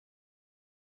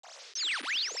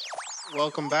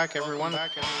Welcome back, everyone.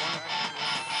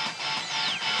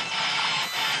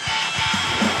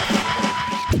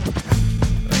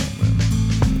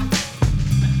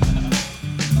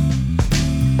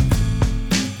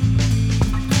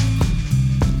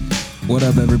 What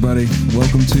up, everybody?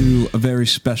 Welcome to a very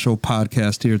special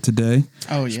podcast here today.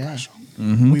 Oh, yeah.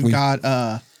 We've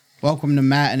got welcome to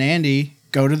Matt and Andy.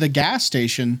 Go to the gas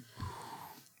station.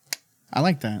 I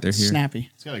like that. They're here. Snappy.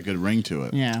 It's got a good ring to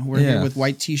it. Yeah, we're here with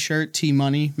white t-shirt,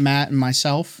 T-Money, Matt, and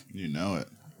myself. You know it.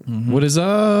 What is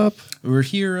up? We're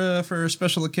here for a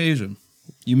special occasion.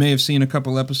 You may have seen a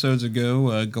couple episodes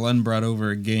ago, Glenn brought over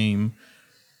a game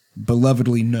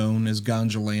belovedly known as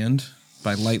Ganja Land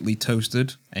by Lightly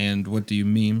Toasted. And what do you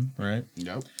meme, right?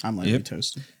 Yep. I'm lightly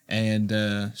toasted.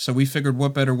 And so we figured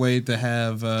what better way to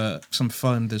have some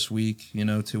fun this week, you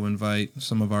know, to invite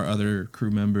some of our other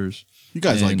crew members. You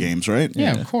guys like games, right?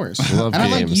 Yeah, of course. Love and I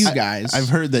like games. you guys. I've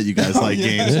heard that you guys like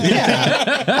games.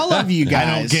 yeah, I love you guys.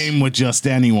 I don't game with just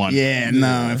anyone. Yeah,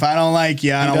 no. If I don't like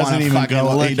you, I don't want to fucking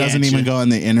look He doesn't at even you. go on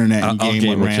the internet and I'll game game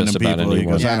with with random just about people. He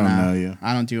anyone. goes, I don't nah. know you.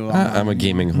 I don't do all I'm a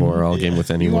gaming whore. I'll game with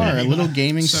You anyone. are a little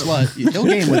gaming slut. You'll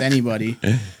game with anybody.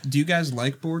 Do you guys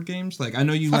like board games? Like, I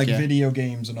know you Fuck like yeah. video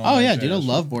games and all Oh, that yeah, dude. I jazz.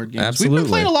 love board games. We've Absolutely. been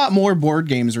playing a lot more board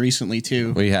games recently,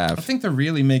 too. We I have. think they're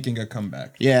really making a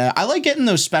comeback. Yeah, I like getting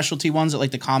those specialty ones at like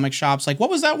the comic shops. Like, what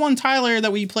was that one, Tyler,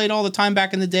 that we played all the time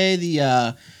back in the day?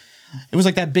 It was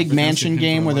like that big mansion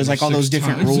game where there's like all those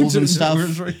different rules and stuff.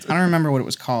 I don't remember what it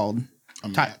was called.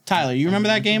 Tyler, you remember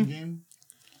that game?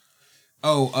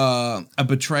 Oh, a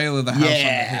Betrayal of the House on the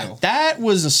Hill. that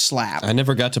was a slap. I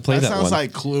never got to play That that sounds one.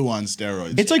 like Clue on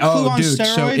steroids. It's like Clue on dude,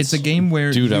 steroids. so it's a game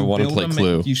where Dude, I you wanna build play them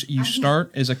Clue. and you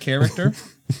start as a character.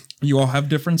 You all have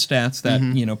different stats that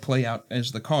you know play out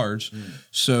as the cards.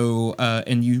 So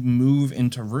and you move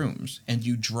into rooms and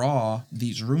you draw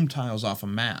these room tiles off a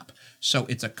map. So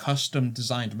it's a custom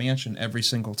designed mansion every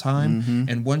single time.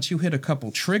 And once you hit a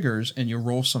couple triggers and you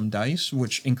roll some dice,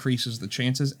 which increases the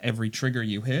chances every trigger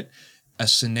you hit, a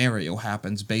scenario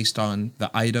happens based on the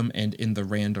item and in the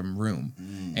random room.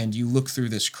 And you look through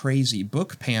this crazy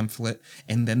book pamphlet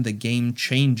and then the game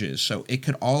changes. So it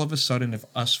could all of a sudden, if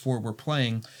us four were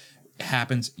playing,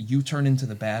 happens, you turn into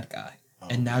the bad guy.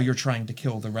 And now you're trying to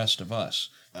kill the rest of us.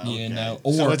 You know,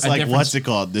 or so it's a like, different- what's it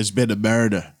called? There's been a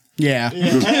murder. yeah.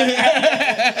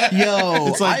 Yo,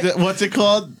 It's like, what's it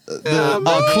called?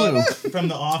 Clue. From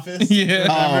The Office?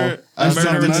 Yeah.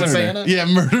 Murder in Savannah? Yeah,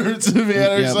 Murder in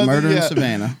Savannah or Yeah, something. Murder in yeah.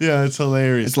 Savannah. Yeah, it's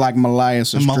hilarious. It's like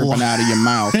molasses dripping out of your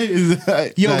mouth.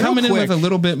 Yo, Coming in quick. with a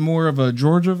little bit more of a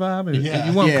Georgia vibe. Yeah.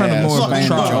 You want kind of more of a Savannah,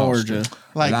 Charles. Georgia.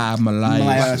 like, Live Molasses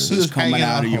Molasses coming hanging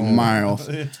out of your out.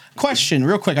 mouth. Question,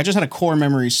 real quick. I just had a core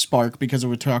memory spark because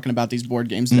we're talking about these board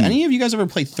games. Did any of you guys ever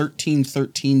play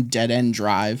 1313 Dead End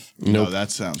Drive? no, that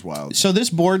sounds wild. So this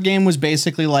board game was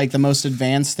basically like the most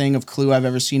advanced thing of Clue I've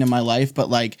ever seen in my life, but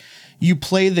like you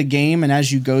play the game and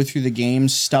as you go through the game,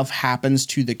 stuff happens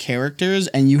to the characters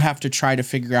and you have to try to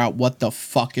figure out what the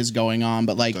fuck is going on.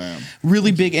 But like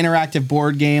really big interactive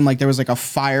board game. Like there was like a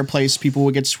fireplace people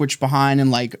would get switched behind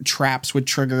and like traps would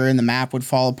trigger and the map would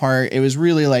fall apart. It was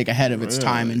really like ahead of its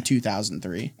time in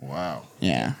 2003. Wow.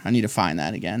 Yeah, I need to find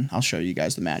that again. I'll show you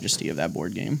guys the majesty of that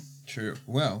board game. True.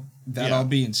 Well, that Yeah. all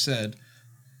being said,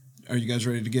 are you guys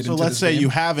ready to get So into let's this say game? you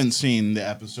haven't seen the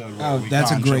episode where we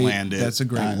that's a great. Ganja-landed. That's a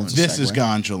great one. that's- This is segue.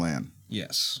 Ganja Land.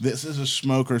 Yes, This is a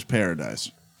smoker's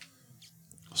paradise.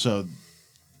 So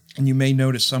and you may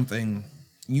notice something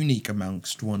unique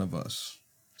amongst one of us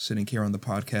sitting here on the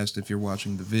podcast. If you're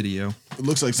watching the video, it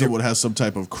looks like someone has some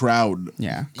type of crowd.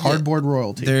 Yeah, cardboard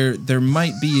royalty. there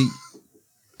might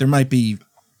be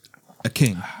a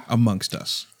king amongst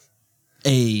us.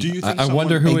 Do you think I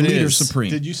wonder who a it leader is. supreme.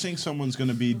 Did you think someone's going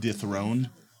to be dethroned?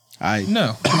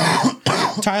 No,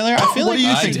 Tyler, I feel What like do you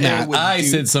I think did. Matt would I do?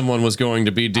 said someone was going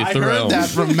to be I heard dethroned. that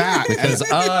from Matt. Because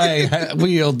I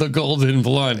wield the golden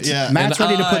blunt. Yeah. Matt's and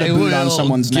ready to put a I boot on will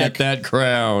someone's get neck. that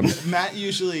crown. Matt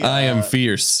usually I am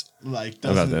fierce like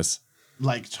about doesn't this.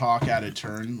 like talk out of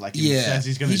turn. Like he yeah, says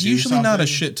he's going to do usually something. not a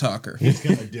shit talker. He's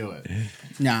going to do it.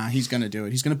 Nah, he's gonna do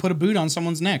it. He's gonna put a boot on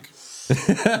someone's neck.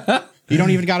 You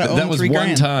don't even gotta own That was $3 one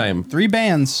grand. time. 3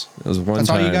 bands. That was one That's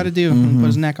time. all you gotta do. Put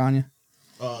his neck on you.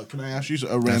 Can I ask you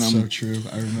a random? true.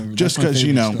 I remember. Just because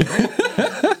you know,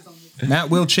 Matt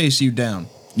will chase you down.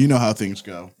 you know how things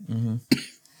go.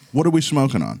 What are we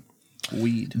smoking on?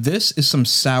 Weed. This is some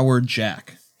sour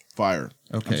jack. Fire.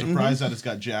 Okay. I'm surprised that it's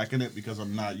got Jack in it because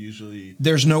I'm not usually.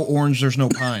 There's no orange. There's no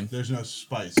pine. There's no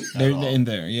spice They're at all. in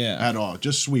there. Yeah. At all.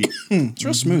 Just sweet. It's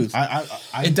real smooth.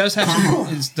 It does have some.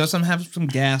 It doesn't have some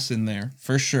gas in there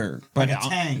for sure. But like a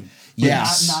tang.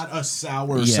 Yes. Not a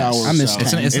sour, Yes. sour. I miss sour.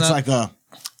 tang. It's It's not- like a.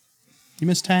 You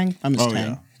miss Tang? I miss Oh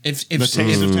Tang. yeah. If The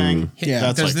taste of Tang. Yeah.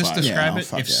 That's does like this fire. describe Yeah, it?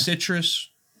 fuck If yeah. citrus,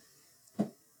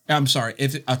 I'm sorry,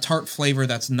 if a tart flavor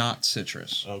that's not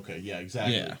citrus. Okay. Yeah.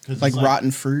 Exactly. Yeah. 'Cause Like it's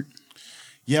rotten fruit.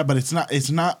 Yeah, but it's not. It's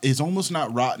not. It's almost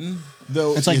not rotten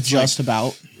though. It's like just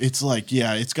about. It's like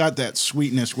it's got that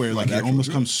sweetness where like it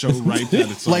almost comes so ripe that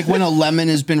it's Like when a lemon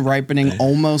has been ripening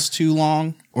almost too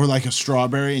long. or like a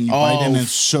strawberry and you bite it and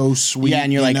it's so sweet. Yeah,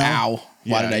 and you're like, know? ow,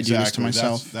 why did I do this to exactly.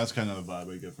 myself? That's kind of the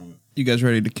vibe I get from it. You guys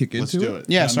ready to kick Let's into do it.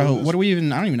 Yeah, Can I so move this? what do we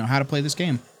even, I don't even know how to play this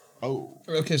game. Oh,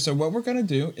 Okay, so what we're gonna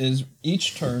do is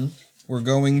each turn we're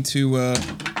going to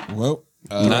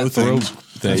Not throw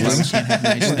things.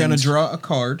 we're gonna draw a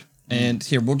card, and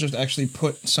here we'll just actually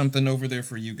put something over there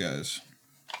for you guys.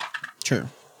 Sure.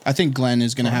 I think Glenn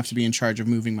is going to have to be in charge of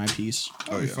moving my piece.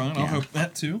 Oh, yeah. Fine. I'll hope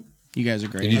that too. You guys are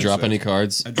great. Did you drop any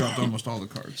cards? I dropped almost all the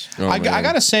cards. Oh, I man.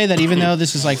 gotta say that even though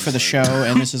this is like for the show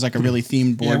and this is like a really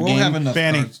themed board Yeah, we'll game, have enough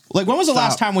Banning. cards. like when was the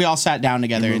last Stop. time we all sat down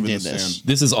together You're and moving did the this? stand.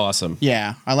 This is awesome.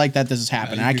 Yeah, I like that this is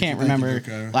happening. you I do- can't thank you, remember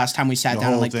Rico. last time we sat The down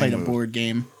and whole like played a thing. board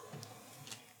game.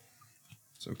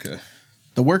 It's okay.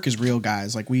 The work is real,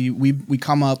 guys. Like we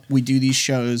come up, we do these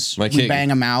shows, My we king. bang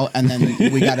them out, and then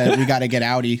we gotta get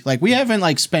outy. Like we haven't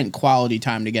like spent quality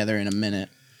time together in a minute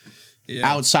Yeah.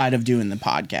 outside of doing the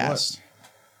podcast.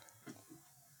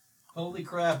 Holy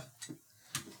crap.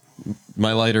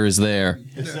 My lighter is there.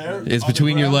 it's there. It's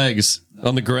between your legs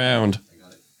on the ground.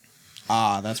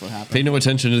 Ah, that's what happened. Pay no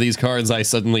attention to these cards I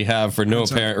suddenly have for no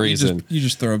apparent reason. You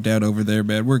just throw them down over there,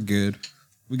 man. We're good.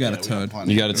 We got a ton.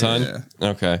 You got a ton? Yeah.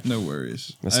 Okay. No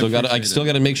worries. I still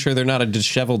got to make sure they're not a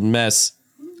disheveled mess.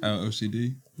 Oh,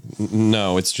 OCD?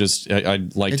 No, it's just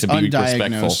I'd like It's to be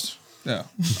respectful. undiagnosed. No.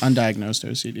 Undiagnosed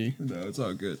OCD. No, it's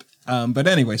all good. But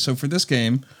anyway, so for this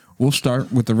game, we'll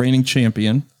start with the reigning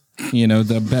champion,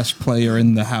 the best player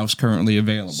in the house currently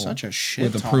available. Such a shit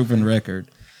with a talker. proven record.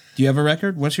 Do you have a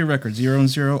record? What's your record?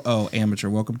 0-0? Oh, amateur.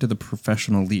 Welcome to the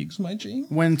professional leagues, my G.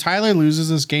 When Tyler loses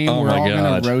this game, Oh we're my all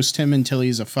God. gonna roast him until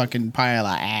he's a fucking pile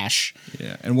of ash.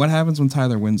 Yeah. And what happens when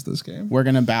Tyler wins this game? We're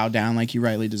gonna bow down like you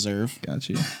rightly deserve. Got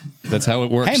you. That's how it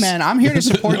works. Hey man, I'm here to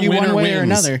support The you one winner way or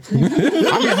wins. another.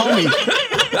 I'm your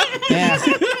homie. Yeah.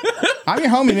 I'm your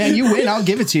homie, man. You win, I'll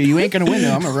give it to you. You ain't gonna win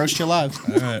though. I'm gonna roast you live.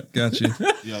 All right. Got you.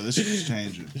 Yeah, this is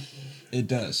changing. It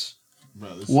does.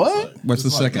 Bro, this What? Is like, What's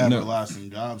this the is second note? Everlasting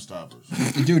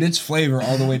gobstoppers. Dude, it's flavor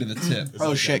all the way to the tip.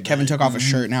 Oh shit, Kevin took off his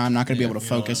shirt. Now I'm not gonna be able to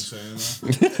focus.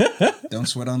 Don't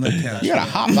sweat on that couch. You got a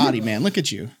hot body, man. Look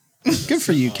at you. Good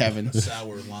for you, Kevin.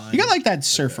 Sour lime. You got like that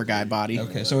surfer guy body.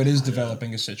 Okay, so it is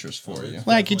developing a citrus for you.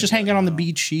 Like you just hang out on the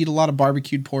beach, you eat a lot of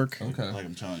barbecued pork, Okay. Like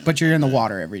I'm telling you. but you're in the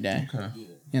water every day. Okay.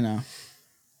 You know,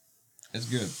 It's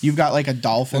good. you've got like a What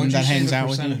dolphin would you that say hangs the out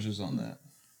with you. percentages on that?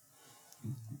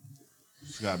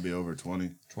 It's got to be over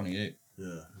 20. 28. Yeah.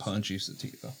 Punchy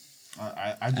sativa.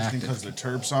 I just think because the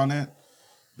terps on it,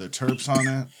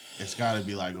 it's got to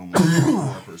be like almost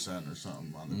 4% or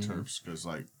something on the terps because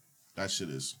like that shit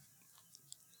is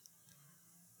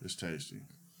it's tasty.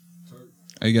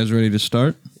 Are you guys ready to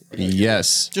start?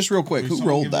 Yes. Just real quick, Did who someone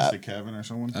rolled give this that? to Kevin or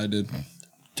someone? I did.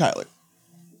 Tyler.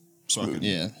 Fucking-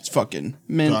 Yeah. It's fucking So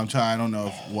mint. I'm telling. I don't know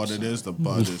what it is. The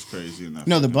bud is crazy. In that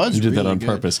No, the fucking- bud's You did that really on good.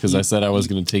 purpose because I said I was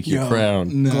going to take your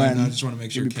crown. No, Glenn, I just want to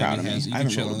make sure you'd be proud Kenny of me. has it. You I can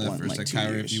haven't chill rolled on that one for in, a like, sec, 2 Kyrie,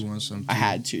 if years. you want some. I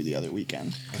had to the other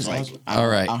weekend because like All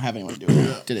right. I don't have anyone to do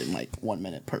it. Did it in like 1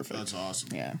 minute, perfect. That's awesome.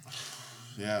 Yeah.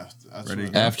 Yeah. That's Ready?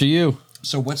 what- After you.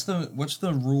 So what's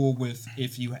the rule with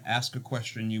if you ask a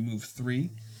question, you move 3,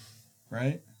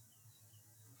 right?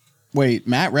 Wait,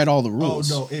 Matt read all the Oh rules.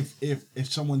 no!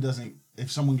 If someone doesn't, if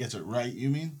someone gets it right, you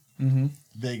mean? Mm-hmm.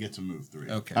 They get to move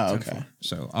 3. Okay. Oh, 10-4. okay.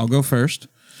 So I'll go first,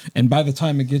 and by the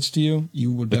time it gets to you,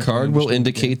 you will. The card will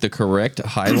indicate the correct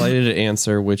highlighted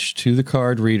answer, which to the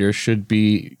card reader should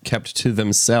be kept to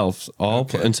themselves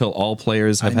until all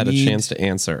players have had a chance to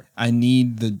answer. I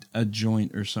need a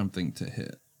joint or something to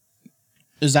hit.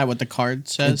 Is that what the card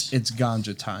says? It's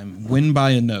ganja time. Win by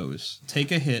a nose.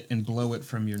 Take a hit and blow it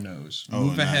from your nose.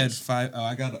 Move ahead nice. 5. Oh,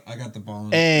 I got the ball.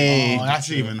 Hey, Oh, that's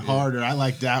even harder. I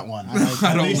like that one.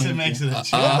 At least it makes it a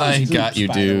challenge. I got you,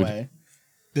 by the dude. way.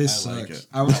 This I like sucks. it.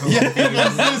 I was hoping.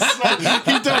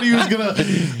 He thought he was gonna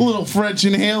little French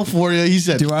inhale for you. He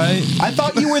said, Do I? I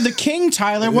thought you were the king,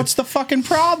 Tyler. What's the fucking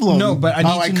problem? No, but I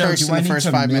need to know. cursed Do in I the need first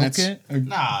to 5 milk minutes. it? Or-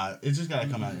 "Nah, it's just gotta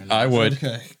come out." Your nose. I would.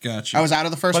 Okay, got you. I was out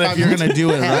of the first But 5 if you're minutes. gonna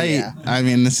do it Hell right, yeah. I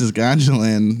mean, this is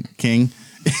Ganjaland, King.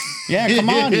 Yeah, come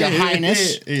on, your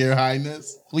highness. Your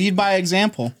Highness. Lead by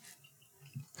example.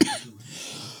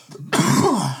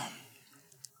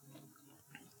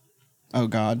 Oh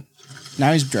God.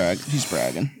 Now he's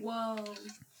bragging. Whoa.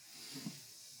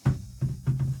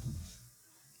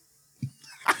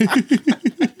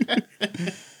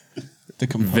 The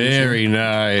composer. Very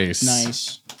nice.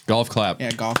 Nice. Golf clap.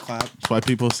 Yeah, golf clap. That's why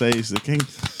people say he's the king.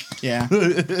 Yeah.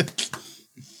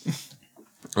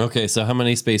 Okay, so how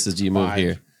many spaces do you move 5.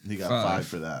 here? He got 5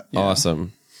 for that.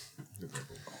 Awesome.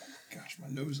 Gosh, my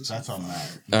nose is. That's on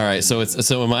that. All right, so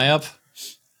am I up?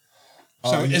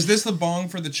 So is this the bong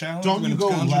for the challenge? Don't when you it's go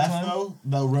ganja left time? though?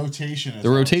 The rotation. Is The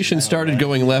rotation always started right?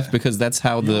 going left because that's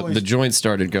how the always- joint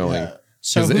started going. Yeah.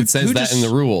 So 'Cause it says that in the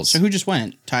rules. So who just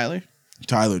went? Tyler?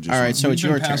 Tyler just. All right, went. so We've it's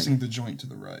been your passing turn. the joint to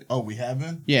the right. Oh, we have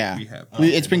been. Yeah. We have.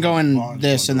 It's been going Vaughn's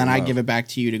this, going and then to I the give it back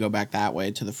to you to go back that way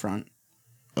to the front.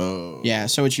 Oh. Yeah,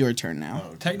 so it's your turn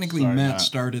now. Technically, Sorry, Matt Matt.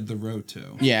 started the row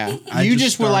too. Yeah. I You just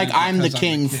just were like, started I'm the because I'm the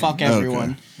king, king. fuck Okay.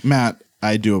 everyone. Matt,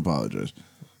 I do apologize.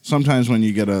 Sometimes when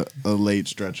you get a late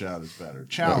stretch out, it's better.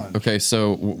 Challenge. Okay,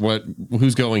 so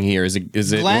who's going here? Is it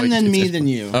Glenn, like- then it's- me, it's- then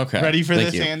you. Okay. Ready for thank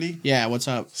this, you. Andy? Yeah, what's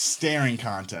up? Staring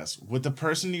contest. With the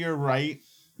person to your right,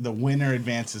 the winner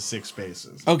advances 6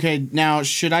 spaces. Okay, now,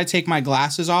 should I take my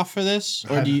glasses off for this?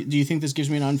 Or do you think this gives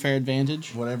me an unfair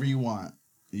advantage? Whatever you want.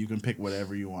 You can pick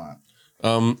whatever you want.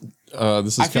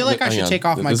 This is I feel like I should take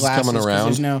off my This is glasses coming because around.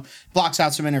 there's no blocks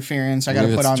out some interference. I got to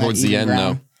Maybe put that's on towards that the even end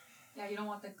ground. now. Yeah, you don't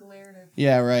want the glare to.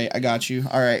 Yeah, right. I got you.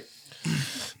 All right.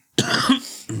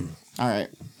 All right.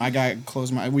 I got to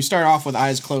close my. We start off with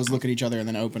eyes closed, look at each other, and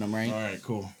then open them, right? All right,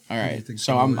 cool. All right. think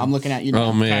So so, I'm looking at you now.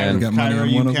 Oh man. got money Kyra, on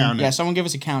you one of them. count it. Yeah, someone give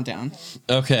us a countdown.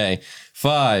 Okay.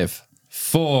 5,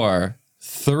 4,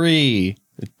 3,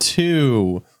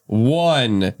 2,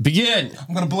 1. Begin.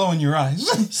 I'm gonna blow in your eyes.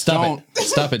 Stop it.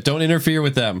 Stop it. Don't interfere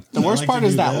with them. The worst I like part to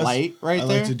is do that this. light right I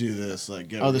there. like to do this, like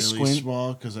get Oh, the really squint?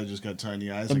 small because I just got tiny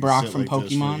eyes. The I can Brock sit from like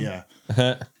this for- Pokemon?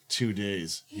 yeah, 2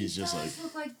 days. He's just like.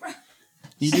 Look like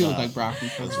You do look like Brock from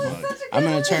Pokemon. I'm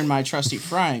gonna turn my trusty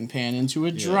frying pan into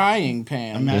a drying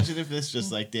pan. Imagine if this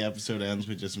just like the episode ends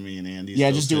with just me and Andy. Yeah,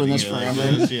 still just doing sitting this here like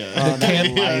forever. this, Yeah, Oh,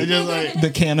 that'd be yeah, light. just like The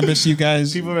cannabis you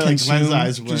guys People were like, consume, Glenn's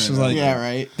eyes just went, like Yeah,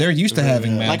 right. they're used to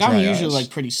having mad Like I'm dry usually eyes. like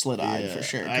pretty slit-eyed yeah, for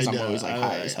sure I because I'm know. always like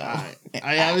high as hell.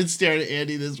 I haven't stared at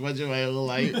Andy this much in my whole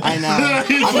life. I know.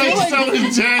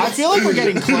 I feel like we're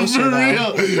getting closer. For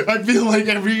Though. real. I feel like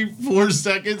every 4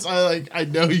 seconds, I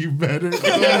know you better.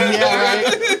 Yeah,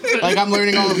 right. Like I'm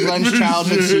learning all of Glenn's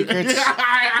childhood secrets.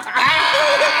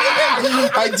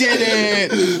 I did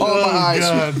it. Oh, my eyes.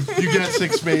 God. You got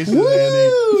 6 spaces, Woo!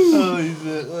 Andy. Holy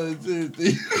shit. 1, 2,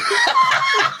 3.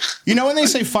 You know when they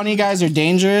say funny guys are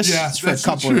dangerous? Yeah, It's for a that's the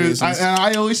couple of truth. reasons.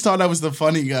 I always thought I was the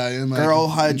funny guy. And like, Girl,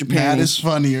 hide your Matt panties. is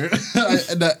funnier.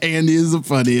 Andy is the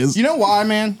funniest. You know why,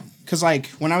 man? Because like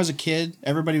when I was a kid,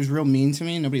 everybody was real mean to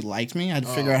me. Nobody liked me. I had to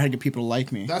figure out how to get people to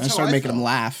like me. That's I how started I making them felt.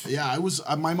 laugh. Yeah, I was.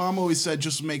 My mom always said,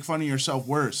 just make fun of yourself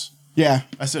worse. Yeah.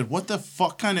 I said, what the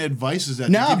fuck kind of advice is that?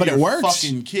 to No, give but your it works.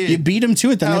 Fucking kid. You beat them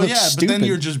to it, then Hell they look yeah, stupid. but then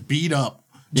you're just beat up.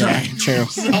 yeah, true.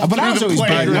 But I was the always big.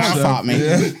 No one playground. fought me.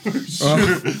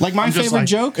 Like my I'm just favorite like,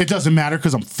 joke. It doesn't matter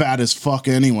because I'm fat as fuck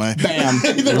anyway. Bam.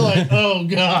 They're like, oh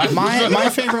god. My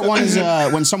favorite one is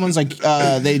when someone's like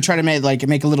they try to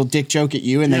make a little dick joke at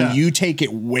you and then Yeah. you take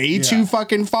it way too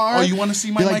fucking far. Oh, you wanna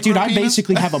see my You're like, dude, I micro-penis?"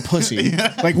 basically have a pussy.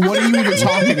 Like, what are you even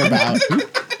talking about?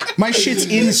 My shit's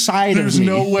inside There's of me.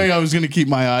 no way I was gonna keep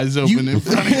my eyes open in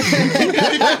front of you.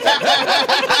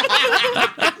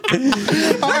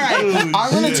 All right,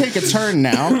 I'm gonna take a turn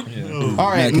now. All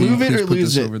right, Matt, can you move it please or put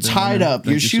lose this it. over there, Tied Leonard? up.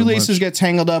 Your Thank you so shoelaces much. get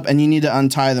tangled up, and you need to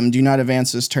untie them. Do not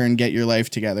advance this turn. Get your life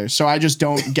together. So I just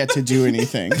don't get to do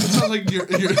anything. Sounds like you're a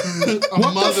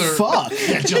What mother. the fuck?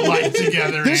 Get your life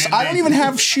together. This, Andy. I don't even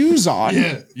have shoes on.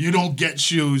 Yeah, you don't get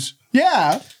shoes.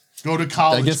 Yeah. Go to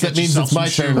college. I guess get that means yourself it's my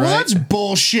some turn, shoes. Well, right? that's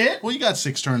bullshit. Well, you got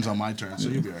 6 turns on my turn, so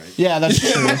you'll be all right. Yeah, that's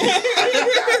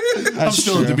true. I'm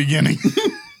still at the beginning.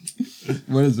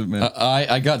 What is it, man?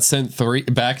 I got sent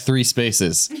 3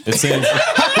 spaces. It says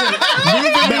move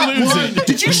it or lose it.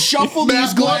 Did you shuffle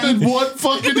these, Matt won Glenn? in one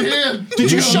fucking hand.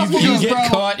 Did you shuffle You these, get bro?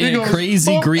 caught in He a goes,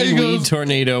 crazy "Oh," green he goes- weed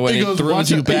tornado and he it goes, throws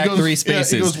 "Watch you it." He back goes, 3 yeah, he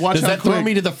spaces. goes, "Watch Does how that throw quick."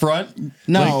 me to the front?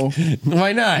 No.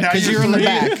 Why not? Now 'Cause you're in the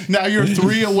back. Now you're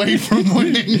 3 away from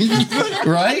winning.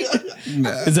 Right?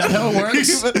 Is that how it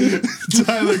works?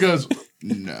 Tyler goes,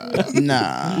 nah.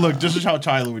 Nah. Look, this is how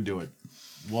Tyler would do it.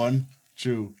 1,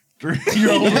 2, 3.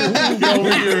 You're over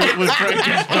here with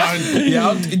Frankenstein.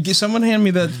 Yeah, someone hand me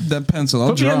that pencil. I'll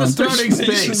Put me draw in the on three starting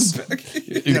spaces space. back.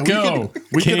 Yeah, Go.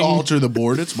 We King. can alter the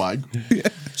board. It's mine.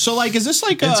 So, like, is this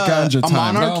like It's a ganja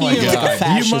time. monarchy Oh my or like a God.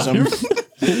 fascism?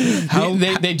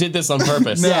 They did this on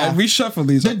purpose. No, Yeah. we shuffle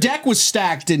these. The deck was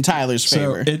stacked in Tyler's So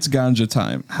favor. it's ganja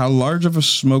time. How large of a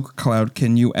smoke cloud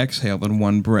can you exhale in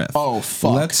one breath? Oh,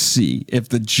 fuck. Let's see. If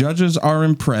the judges are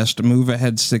impressed, move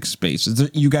ahead 6 spaces.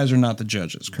 You guys are not the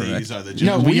judges, correct? These are the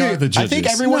No, judges. we are are the I think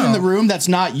judges. everyone in No. the room that's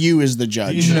not you is the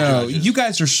judge. These are No, judges. you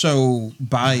guys are so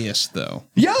biased, though.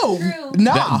 Yo, True.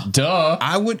 nah. Duh.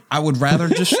 I would rather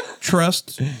just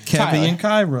trust Kevin Tyler. and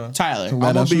Kyra. Tyler, to I'm let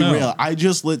I'm gonna us be know. real. I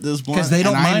just lit this blunt 'Cause they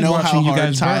don't and I mind know watching how you hard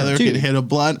guys burn. Tyler Dude. could hit a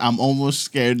blunt. I'm almost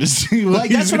scared to see what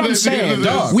Like, that's he's what I'm gonna do saying, to this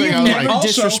dog. We thing. have I'm never like,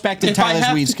 disrespected if I Tyler's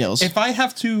have weed to- skills. If I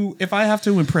have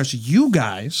to impress you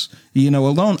guys,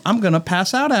 alone, I'm gonna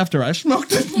pass out after I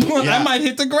smoked it. Yeah. I might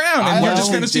hit the ground, and we're just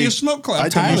honestly gonna see a think- smoke I cloud.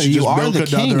 think Tyler, we should you just are milk the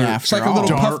king another- after It's like a little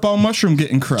Dark- puffball mushroom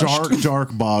getting crushed.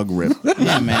 dark bog rip.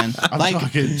 Yeah, man. Like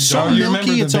talking so dark. You remember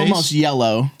milky, the it's base? almost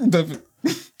yellow.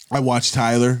 I watched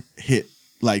Tyler hit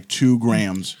like 2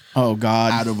 grams Oh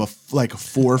God. out of a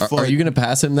 4 foot. Are you gonna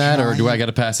pass him that, or do I got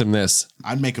to pass him this?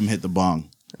 I'd make him hit the bong.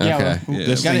 Yeah, Okay.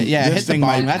 This Gotta, thing- yeah, this hit the thing bong.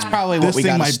 might- That's probably what This we thing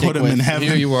got to might stick put him with. in heaven.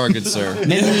 Here you are, good sir.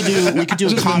 Maybe we could do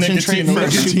a concentrate nicotine for a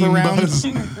buzz. super Nicotine round. buzz.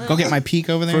 Go get my peak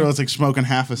over Bro, there. it's like smoking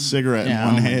half a cigarette Yeah,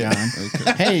 in one oh my hit.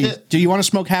 God. Hey, do you want to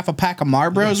smoke half a pack of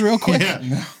Marlboros real quick?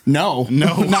 Yeah. No,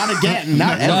 not again,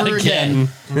 not ever again.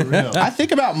 For real. I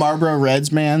think about Marlboro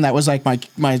Reds, man. That was like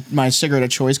my cigarette of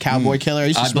choice, Cowboy Killer. I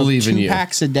used to I smoke believe in 2 you.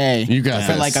 packs a day You got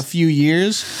for this. like a few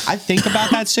years. I think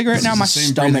about that cigarette now. My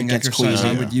stomach gets queasy.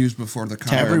 I would use before the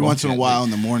car. Every once in a while in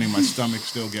the morning, my stomach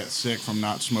still gets sick from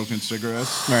not smoking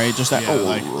cigarettes. Right, just that. Yeah,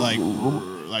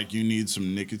 oh, like you need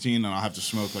some nicotine, and I'll have to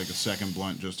smoke like a second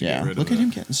blunt just to yeah. get rid Look of at it. him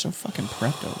getting so fucking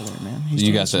prepped over there, man. He's You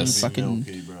doing got some this. fucking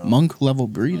Milky, bro. monk level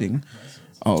breathing.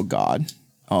 Oh God.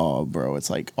 Oh, bro, it's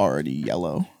like already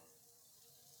yellow.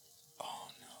 Oh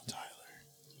no,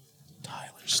 Tyler,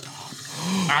 stop.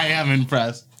 I am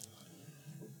impressed.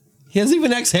 He hasn't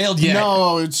even exhaled yet.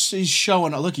 No, he's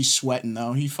showing. Look, he's sweating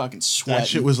though. He fucking sweating. That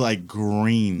shit was like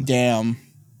green. Damn,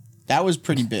 that was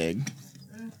pretty big.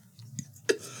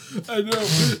 I know.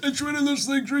 It's one of those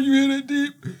things where you hit it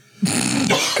deep,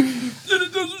 and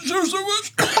it doesn't show so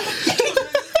much.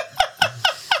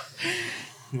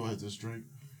 You want this drink?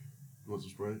 You want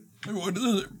some Sprite? I wanted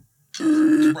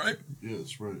to right? Yeah,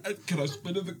 it's Sprite. Can I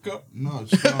spit in the cup? No,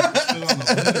 spit on the lid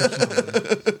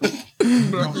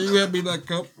or something. Can you hand me that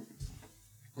cup?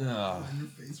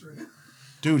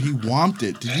 Dude, he womped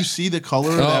it. Did you see the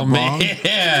color of Oh that bong?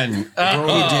 man.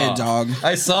 He did, dog.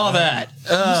 I saw that.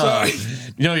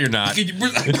 No, you're not. This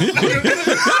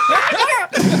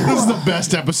is the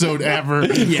best episode ever.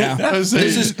 Yeah.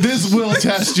 This will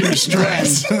test your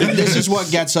strength. This is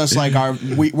what gets us like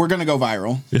we're gonna go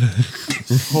viral.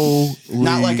 Holy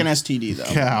Not like an STD though.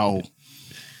 cow.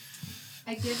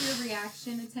 I give your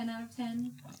reaction a 10 out of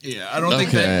 10. Yeah, I don't think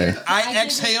Okay. that. I give the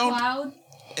exhaled. cloud,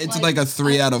 It's like a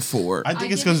 3 out of 4. I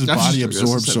think I it's give because his it- body That's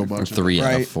absorbs just so a much. 3 out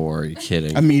Right. of 4. Are you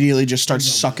kidding? Immediately just starts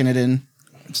sucking it in.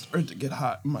 It's starting to get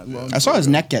hot in my lungs. I saw his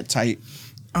neck get tight.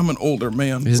 I'm an older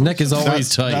man. His neck is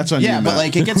always tight. That's on Yeah, you, but Matt.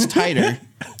 like it gets tighter.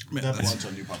 That's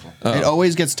on you, Papa. It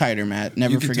always gets tighter, Matt.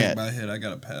 Never You can forget. take my head. I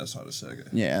gotta pass on a second.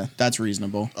 Yeah, that's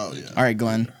reasonable. Oh yeah. All right,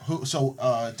 Glenn. So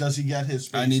does he get his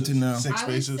spaces? I need to know. 6 I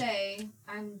would spaces? say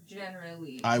I'm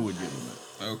generally. I would give him it.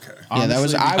 Okay. Yeah, that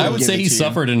was. Honestly, I I would would give say it he to you.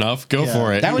 suffered enough. Go Yeah.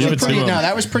 for it. That was Give a it to pretty. him. No,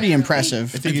 that was pretty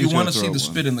impressive. If you want to see the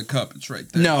spit in the cup, it's right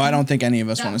there. No, I don't think any of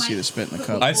us That want to see might- the spit in the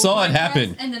cup. I saw it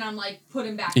happen. And then I'm like, put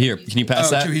him back. Here, can you pass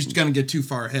Oh, that? too, he's gonna get too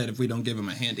far ahead if we don't give him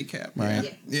a handicap.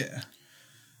 Right. Yeah. Yeah.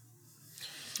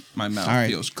 My mouth All right,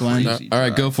 feels Glenn. crazy. All right,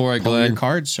 dry. go for it, Pull your Glenn.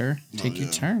 card, sir. Take your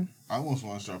yeah. turn. I almost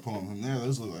want to start pulling him there.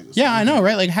 Those look like a Yeah, I know, smoky.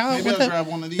 right? Like how? Maybe What I'll the, grab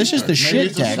one of these. this is the Maybe shit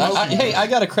it's a deck. smoky. Hey, I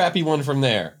got a crappy one from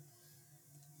there.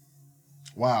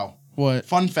 Wow. What?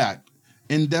 Fun fact.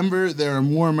 In Denver, there are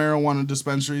more marijuana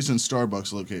dispensaries and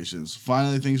Starbucks locations.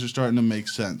 Finally, things are starting to make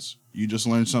sense. You just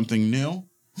learned something new.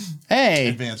 Hey,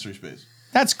 Advanced free space.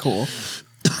 that's cool.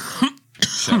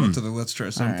 Shout out to the Let's Try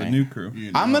Something All right. New crew.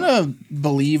 You know. I'm gonna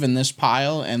believe in this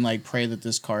pile and like pray that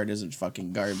this card isn't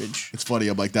fucking garbage. It's funny.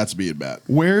 I'm like, that's being bad.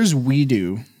 Where's We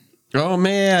Do? Oh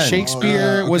man.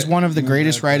 Shakespeare was okay. one of the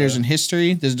greatest writers in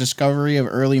history. The discovery of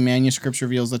early manuscripts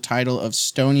reveals the title of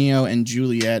Stonio and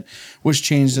Juliet was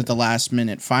changed at the last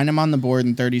minute. Find them on the board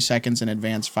in 30 seconds and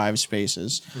advance 5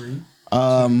 spaces. 3,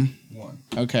 Um, 1.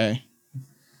 okay.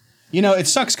 You know, it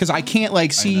sucks because I can't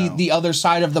like see know. the other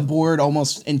side of the board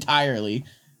almost entirely.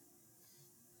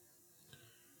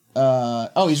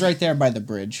 Oh, he's right there by the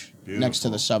bridge next to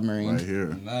the Beautiful. submarine. Right here.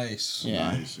 Nice.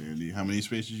 Yeah. Nice, Andy. How many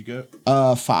spaces you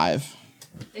got? 5.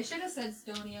 They should have said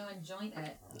Stonio and Joint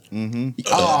It.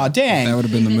 Oh, dang. That would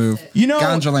have been the They move. missed it. You know,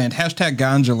 Ganjaland. Hashtag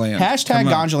Ganjaland. hashtag Come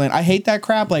on. Ganjaland. I hate that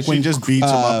crap. Like She when just beats 'em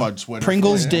up on Twitter.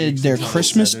 Pringles Yeah. did their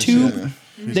Christmas tube.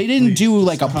 They didn't do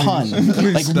like a pun,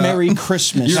 like stop. Merry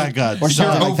Christmas My God, or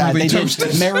something you're like that. overly They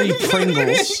toasted. did Merry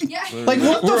Pringles. Yeah. Like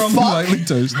what We're the on fuck? lightly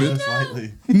toasted.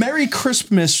 Slightly. Merry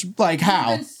Christmas. Like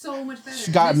how? Been so much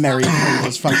better. God, This Merry summer-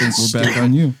 Pringles. Fucking We're stupid. back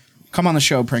on you. Come on the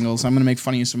show, Pringles. I'm gonna make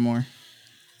fun of you some more.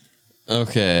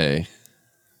 Okay.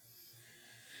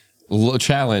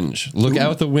 Challenge. Look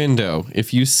out the window.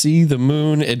 If you see the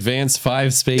moon, advance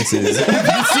 5 spaces. If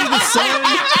you see the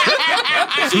sun,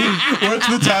 What's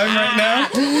the time right now?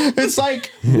 It's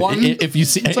like one. if you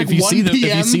see like if you 1 see the if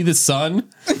PM. you see the sun,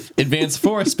 advance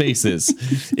 4 spaces.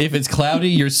 If it's cloudy,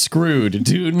 you're screwed.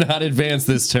 Do not advance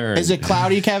this turn. Is it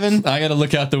cloudy, Kevin? I gotta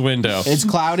look out the window. It's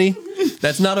cloudy.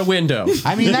 That's not a window.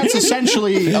 I mean, that's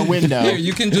essentially a window. Here,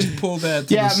 you can just pull that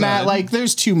to Yeah, the side. Matt. Like,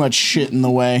 there's too much shit in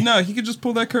the way. No, he could just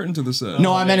pull that curtain to the side.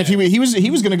 No, I meant if he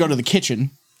was gonna go to the kitchen.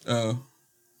 Oh.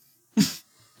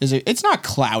 Is it? It's not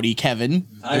cloudy, Kevin.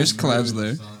 There's clouds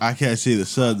there. I can't see the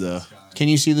sun though. Can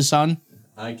you see the sun?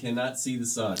 I cannot see the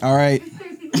sun. All right,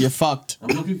 you're fucked.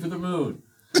 I'm looking for the moon.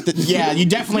 Yeah, you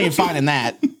definitely ain't finding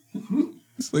that.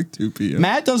 It's like 2 p.m.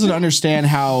 Matt doesn't understand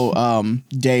how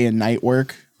day and night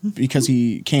work because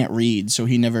he can't read, so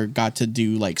he never got to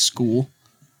do like school.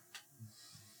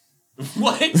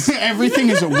 What? Everything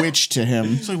is a witch to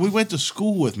him. It's like we went to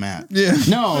school with Matt. Yeah.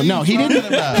 No, he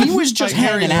didn't. He was just Like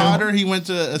Harry hanging out. Potter, he went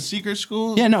to a secret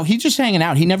school. Yeah, no, he's just hanging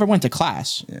out. He never went to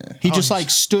class. Yeah. He just like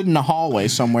stood in the hallway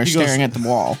somewhere goes- staring at the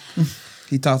wall.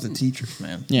 He taught the teachers,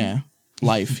 man. Yeah.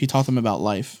 Life. He taught them about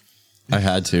life. I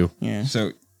had to. Yeah.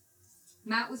 So,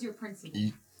 Matt was your principal.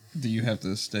 do you have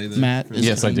to stay there? Matt is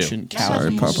Yes, I do. ancient Sorry,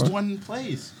 coward. Papa. Just one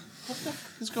place. What the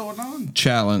fuck is going on?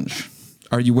 Challenge.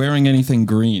 Are you wearing anything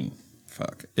green?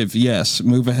 Fuck. If yes,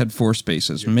 move ahead 4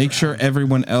 spaces. Make sure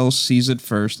everyone else sees it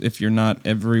first. If you're not,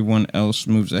 everyone else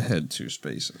moves ahead 2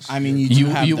 spaces. I mean, you do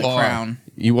have the are crown.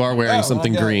 you are wearing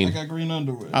something I green. got green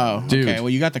underwear. Oh, Dude. okay. Well,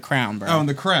 you got the crown, bro. Oh, and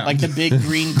the crown. Like the big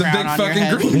green crown big on your fucking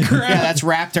head. green crown. Yeah, that's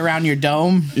wrapped around your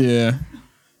dome. Yeah.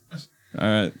 All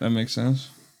right, that makes sense.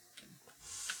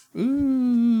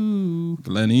 Ooh.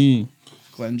 Lenny.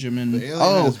 Glenjamin. Alien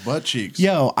Oh, has butt cheeks.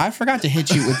 yo, I forgot to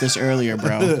hit you with this earlier,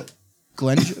 bro.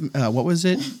 What was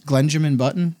it? Glenjamin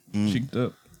Button? Cheeked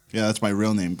up. Yeah, that's my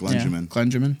real name, Glenjamin.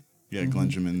 Glenjamin. Yeah,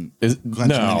 Glenjamin. Is- Glenjamin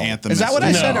no. Anthem. Is that what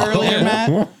I said No. earlier,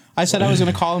 Matt? I said I was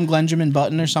going to call him Glenjamin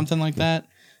Button or something like that.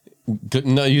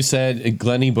 No, you said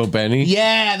Glenny Bobeni.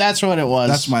 Yeah, that's what it was.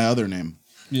 That's my other name.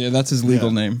 Yeah, that's his legal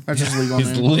Yeah. name. That's his legal His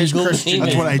name. legal His Christian name.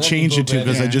 That's what I changed it to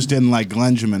because I Yeah. just didn't like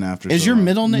Glenjamin after. Is so your long.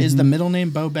 middle name is the middle name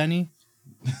Bo Benny?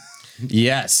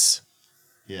 Yes.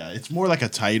 Yeah, it's more like a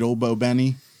title, Bo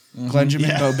Benny.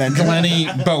 Glenjamin Bo Benjamin. Lenny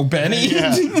Bo Benny.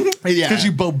 Yeah, Yeah. because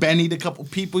you Bo Benny'd a couple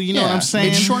people. You know what I'm saying?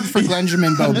 It's short for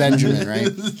Glenjamin Bo Benjamin, right?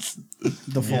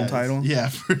 The full title. Yeah,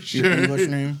 for Your sure. English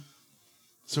name.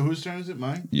 So whose turn is it?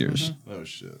 Mine. Yours. Oh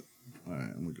shit! All right,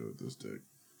 I'm gonna go with this deck.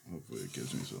 Hopefully, it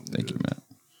gives me something. Thank you, good.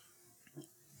 Matt.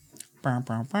 Bow,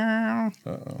 bow, bow.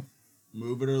 Uh-oh.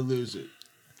 Move it or lose it.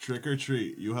 Trick or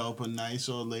treat. You help a nice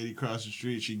old lady cross the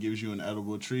street. She gives you an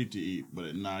edible treat to eat, but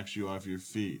it knocks you off your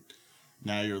feet.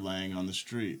 Now you're laying on the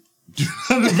street.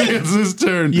 It's his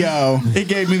turn. Yo, It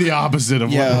gave me the opposite of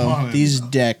what I yo, wanted. these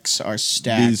decks are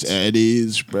stacked. These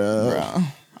Eddies, bro. Bro.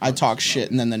 I talk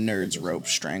shit and then the nerds rope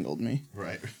strangled me.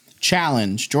 Right.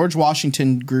 Challenge. George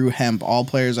Washington grew hemp. All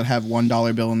players that have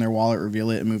 $1 bill in their wallet reveal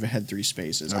it and move ahead 3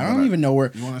 spaces. I don't even know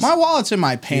where. My wallet's in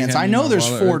my pants. hand I me know my there's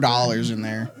wallet $4 in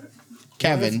there.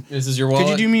 Kevin, This is your wallet.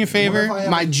 could you do me a favor?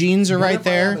 My jeans are right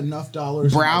there. Enough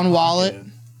dollars. Brown wallet.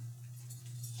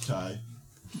 Ty.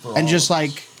 And just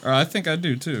like, I think I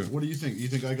do too. What do you think? You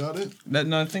think I got it?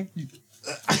 No, I think you,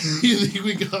 You think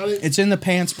we got it? it's in the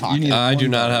pants pocket. need- I do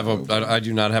not have I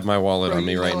do not have my wallet on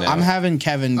me right now. I'm having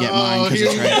Kevin get mine because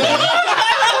it's here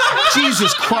right there.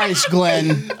 Jesus Christ,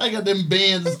 Glenn. I got them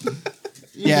bands.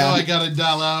 Yeah. I got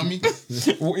 $1 on me.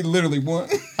 we literally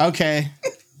want Okay.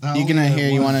 You gonna hear?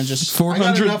 You want to just? I got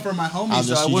 400. enough for my homies, I'll so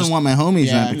just- I you wouldn't just- want my homies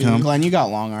Yeah, not to come. Glenn, you got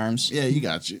long arms. Yeah, you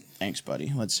got you. Thanks,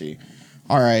 buddy. Let's see.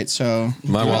 All right, so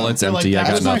my wallet's empty. I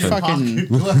got that's my nothing.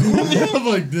 fucking.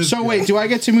 like this. So wait, do I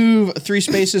get to move 3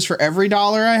 spaces for every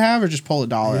dollar I have, or just pull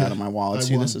 $1 out of my wallet? I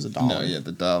See, won. this is $1. No, yeah,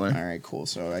 the dollar. All right, cool.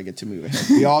 So I get to move ahead.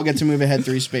 We all get to move ahead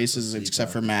 3 spaces,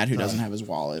 except for Matt, who doesn't have his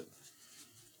wallet.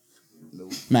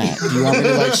 Matt, do you want me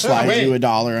to like slide Wait. you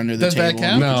 $1 under the Does that table?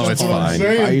 count? No, it's fine.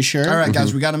 Are you sure? All right,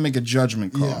 guys, we got to make a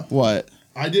judgment call. Yeah. What?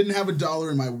 I didn't have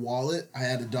 $1 in my wallet. I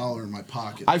had $1 in my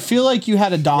pocket. I feel like you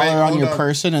had $1 Wait, on hold your up.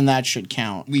 person, and that should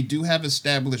count. We do have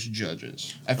established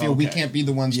judges. I feel we Okay. can't be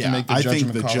the ones Yeah, to make the I think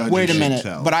judgment the call. judges Wait a should minute,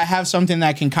 tell. but I have something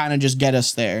that can kind of just get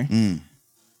us there.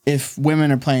 If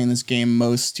women are playing this game,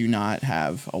 most do not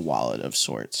have a wallet of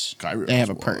sorts. Kyra They has have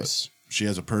a wallet. purse. She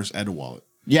has a purse and a wallet.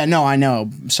 Yeah, no, I know.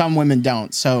 Some women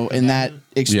don't. So in that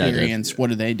I experience, did. what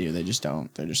do? They just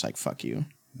don't. They're just like, fuck you.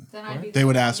 Then I'd be They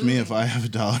would ask me if I have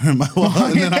 $1 in my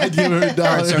wallet, and then I'd give her $1.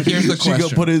 right, so here's the She'd go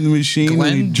question. put it in the machine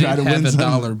Glenn and did try to have win a some.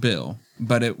 dollar bill,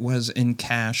 but it was in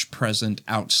cash present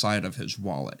outside of his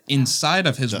wallet. Inside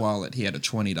of his wallet, he had a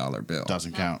 $20 bill.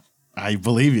 Doesn't count. I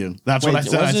believe you. That's Wait, what I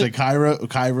said. I was said it?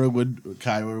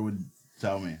 Kyra would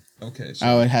tell me. Okay, so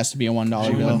Oh, it has to be a $1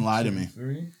 She wouldn't bill. lie to me.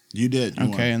 3. You did. You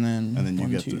Okay, won. and then you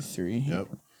 1, get 2, the- 3. Yep.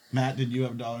 Matt, did you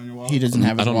have $1 in your wallet? He doesn't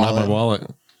have I his don't wallet. have my wallet.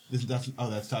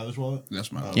 That's Tyler's wallet.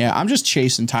 That's my. Yeah, I'm just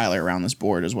chasing Tyler around this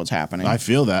board is what's happening. I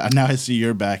feel that. And now I see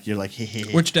your back. You're like, hey, hey,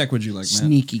 hey. Which deck would you like, Matt?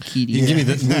 Sneaky kitty. Give me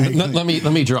the.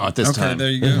 Let me draw it this Okay, time. there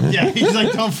you go. Yeah, he's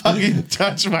like, don't fucking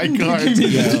touch my cards.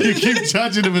 You keep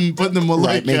touching them and putting them Right,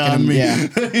 like making on him, me. yeah.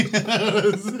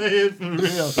 Say it for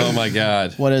real. Oh my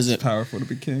god. What is it? Powerful to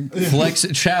be king. Flex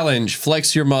challenge.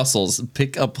 Flex your muscles.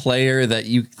 Pick a player that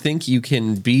you think you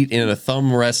can beat in a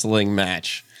thumb wrestling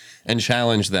match, and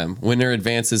challenge them. Winner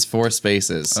advances 4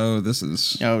 spaces. Oh, this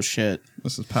is Oh shit.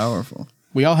 powerful.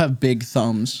 We all have big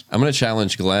thumbs. I'm gonna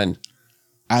challenge Glenn.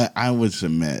 I would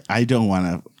submit. I don't want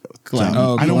to. Glenn.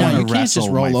 Oh, I don't Glenn, want you to can't just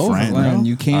wrestle roll my over, friend. Glenn. Glenn,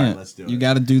 you can't. All right, let's do it. You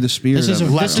got to do the spirit. This is a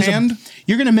of it. Left this is a- hand?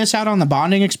 You're gonna miss out on the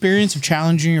bonding experience of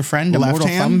challenging your friend to Left Mortal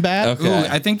hand? Thumb bat. Okay. Ooh,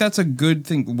 I think that's a good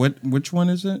thing. Which one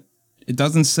is it? It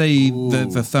doesn't say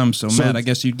the thumb, so, So, Matt, I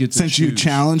guess you'd get to Since you choose.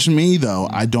 challenged me, though,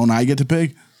 I get to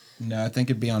pick. No, I think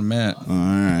it'd be on Matt. All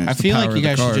right. I feel power like you of the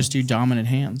guys should card. just do dominant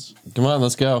hands. Come on,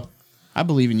 let's go. I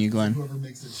believe in you, Glenn. Whoever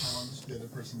makes the challenge, the other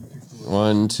person picks the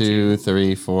 1, 2,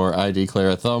 3, 4. I declare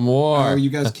a thumb war. Oh, you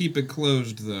guys keep it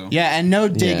closed though. Yeah, and no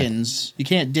diggins. You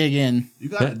can't dig in. You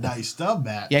got a nice thumb,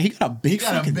 Matt. Yeah, he got a big You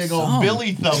got a fucking big thumb. old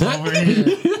Billy thumb over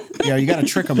here. Yeah, you got to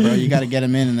trick him, bro. You got to get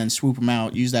him in and then swoop him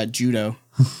out. Use that judo.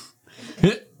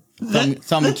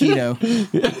 Thumb keto.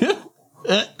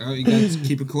 Oh, you guys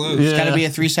keep it closed. It's got to be a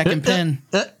 3-second pin.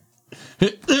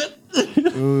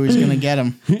 Ooh, he's gonna get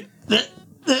him.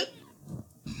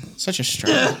 Such a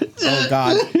strike. Oh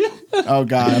god. Oh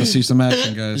god. Gotta see some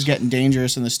action, It's guys. getting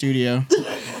dangerous in the studio.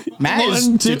 Matt is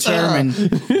determined.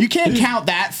 You can't count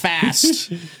that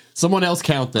fast. Someone else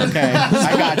count them. Okay,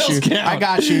 I got you. I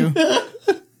got you.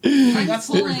 I got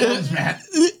slippery thumbs, Matt.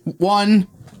 1,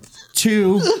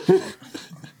 2.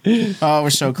 Oh, we're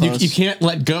so You, close. you can't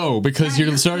let go because Yeah, you're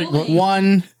you're starting. pulling.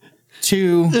 1,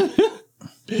 2.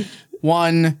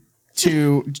 1,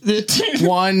 2.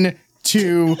 1,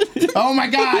 2. Oh my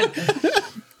god.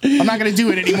 I'm not gonna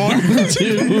do it anymore.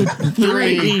 2,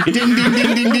 3. Ding ding ding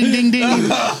ding ding ding ding.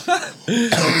 You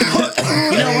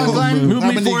know what, Glenn? Move How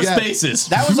me many 4 you got? spaces.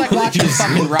 That was like watching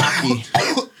fucking Rocky.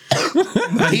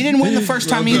 He didn't win the first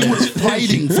time either.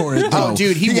 Fighting for it, though. Oh,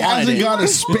 dude, he wanted hasn't it. got a I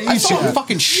space saw him yet.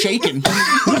 fucking shaking.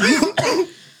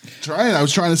 Trying. I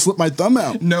was trying to slip my thumb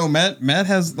out. No, Matt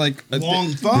has like a Long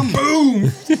thumb. boom.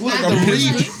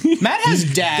 Matt has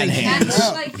dad That hands.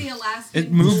 looks like the elastic.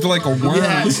 It moved like a worm.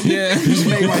 Yes. Yeah. Just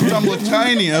made my thumb look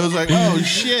tiny. I was like, oh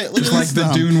shit. Look Just at like this the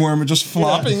thumb. dune worm just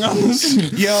flopping on this.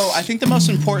 Yo, I think the most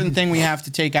important thing we have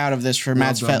to take out of this for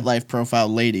Matt's done. FetLife profile,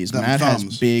 ladies, Them Matt thumbs.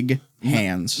 has big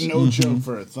hands. No joke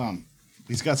for a thumb.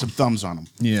 He's got some thumbs on him.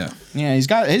 Yeah. Yeah, he's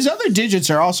got his other digits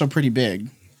are also pretty big.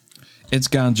 It's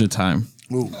ganja time.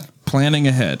 Ooh. Planning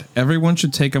ahead. Everyone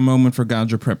should take a moment for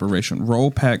ganja preparation.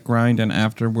 Roll, pack, grind, and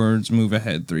afterwards move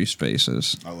ahead 3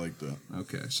 spaces. I like that.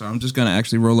 Okay, so I'm just gonna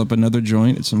actually roll up another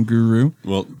joint. It's some guru.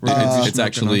 Well, gonna be it's smoking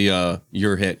actually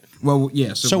your hit. Well,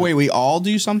 yeah. So wait, we all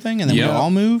do something and then we Yeah.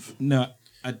 all move? No,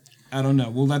 I don't know.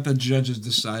 We'll let the judges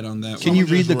decide on that. Can one. you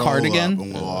read the Just card roll again? up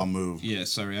And we'll all move. Yeah,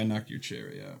 sorry, I knocked your chair.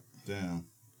 Yeah. Damn.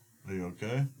 Are you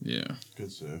okay? Yeah.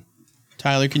 Good sir.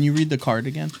 Tyler, can you read the card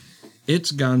again?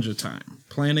 It's ganja time.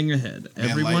 Planning ahead. Man,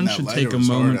 Everyone lighting that should lighter take a was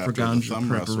hard moment for after the ganja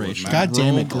thumb wrestle with preparation. Matt. God damn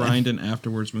Roll, it, Glenn. grind, and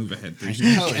afterwards move ahead 3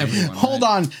 spaces. Everyone. Hold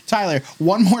on, Tyler.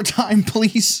 One more time,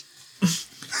 please.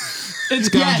 It's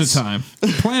ganja Yes. time.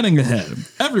 Planning ahead.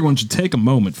 Everyone should take a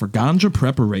moment for ganja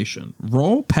preparation.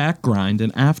 Roll, pack, grind,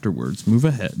 and afterwards move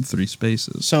ahead 3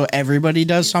 spaces. So everybody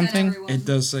does Said something? everyone. It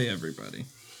does say everybody.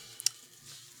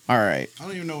 All right. I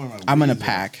don't even know where my I'm gonna weed is.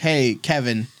 pack. Hey,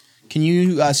 Kevin, can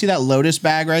you see that Lotus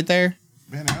bag right there?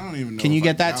 Man, I don't even know. Can you if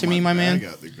get I that got to me, my man? bag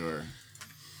out the car.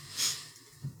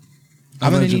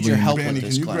 I'm gonna need Allegedly. your help Banny, with can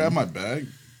this, you Glenn. grab my bag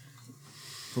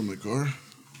from the car?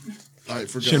 I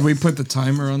forgot. Should we put the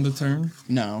timer on the turn?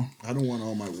 No. I don't want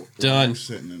all my Done. water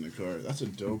sitting in the car. That's a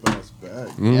dope ass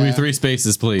bag. Move me Yeah. 3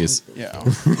 spaces, please. Yeah.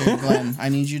 Okay, Glenn, I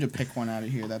need you to pick one out of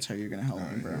here. That's how you're gonna help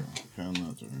me, bro. Found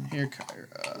that to her. Here,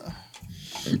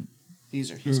 Kyra.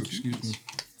 These are his keys.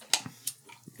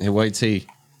 Hey, White Tea,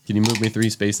 can you move me 3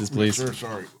 spaces, please? Sure,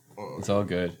 sorry. It's all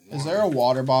good. Is there a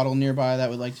water bottle nearby that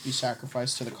would like to be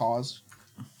sacrificed to the cause?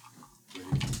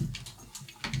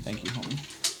 Thank you, homie.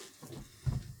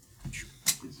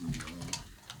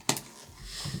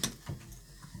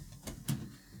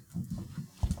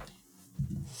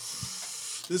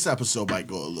 This episode might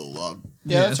go a little long.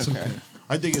 Yeah, Yeah, that's it's okay. okay.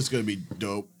 I think it's gonna be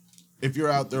dope. If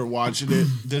you're out there watching it,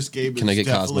 this game Can I is get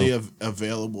definitely Cosmo?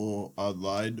 available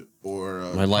online or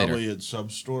My lighter. probably in some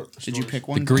store. Did you pick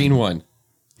The one? green one.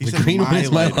 He The said green one my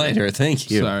is my lighter. lighter.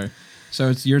 Thank you. Sorry. So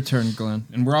it's your turn, Glenn,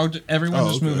 and we're all everyone Oh,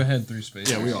 just move okay. ahead 3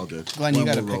 spaces. Yeah, we all did. Glenn, you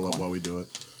gotta will pick roll up one. while we do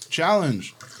it.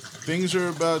 Challenge. Things are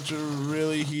about to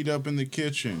really heat up in the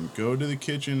kitchen. Go to the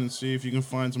kitchen and see if you can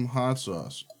find some hot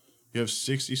sauce. You have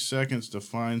 60 seconds to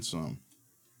find some.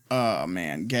 Oh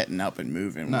man, getting up and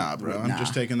moving. Nah, bro. I'm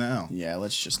just taking the L. Yeah,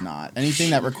 let's just not.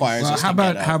 Anything that requires Well, us how to get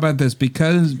about up. how about this?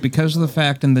 Because of the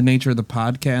fact and the nature of the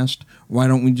podcast, why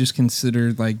don't we just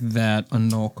consider like that a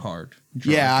null card?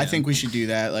 Draw Yeah, I again. think we should do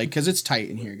that. Like, cause it's tight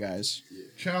in here, guys.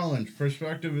 Challenge.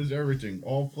 Perspective is everything.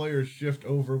 All players shift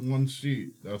over one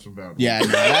seat. That's about it. Yeah, no,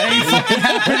 that ain't fucking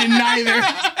happening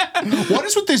neither. What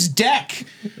is with this deck?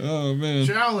 Oh man.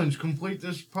 Challenge. Complete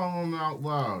this poem out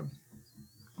loud.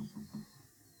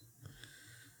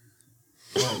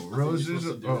 Oh, roses.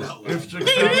 Oh, if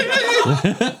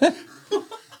successful,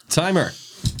 Timer.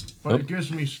 but it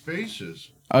gives me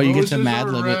spaces. Oh, you get to Roses Mad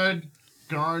are Lib it. red.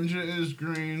 Ganja is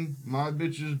green. My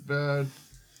bitch is bad.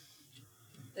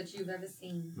 That you've ever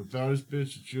seen. The baddest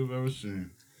bitch that you've ever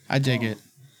seen. I dig it.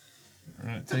 All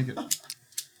right, take it.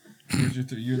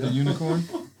 You're the unicorn.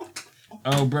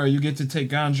 Oh, bro, you get to take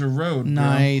Ganja Road. Bro.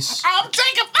 Nice. I'll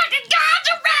take a fucking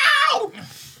Ganja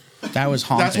Road! That was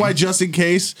haunting. That's why, just in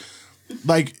case,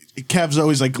 like, Kev's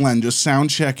always like, Glenn, just sound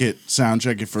check it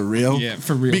for real. Yeah,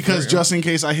 for real. Because for real. just in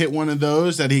case I hit one of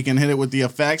those, that he can hit it with the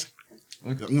effects.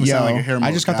 I'm gonna sound like a hair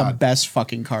I just got the god. best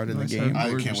fucking card in the Nice game. head. I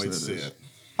Gorgeous can't wait to that see is. it.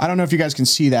 I don't know if you guys can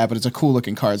see that, but it's a cool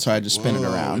looking card, so I just spin it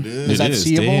Whoa, around. it is. Is that It is.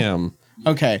 seeable? Damn.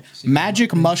 Okay.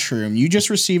 Magic Mushroom. You just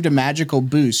received a magical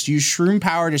boost. Use shroom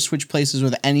power to switch places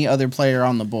with any other player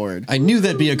on the board. I knew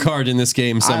that'd be a card in this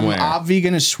game somewhere. I'm obvi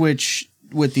gonna switch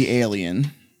with the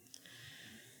alien.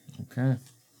 Okay.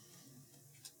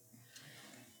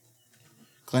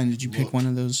 Glenn, did you pick Look. one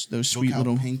of those Look sweet how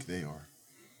little pink they are.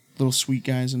 sweet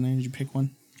guys in there? Did you pick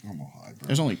one? I'm a high, bro.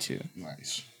 There's only 2.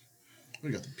 Nice. We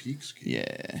got the peaks.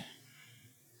 Yeah.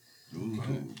 Ooh.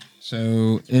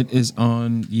 So it is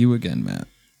on you again, Matt.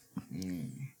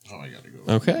 Oh, I gotta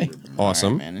go. Okay.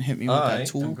 Awesome. All right, man, and hit me with that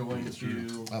tool. going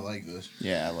to I like this.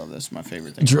 Yeah, I love this. My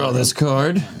favorite thing. draw this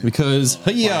card because,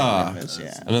 yeah,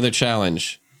 Yeah. another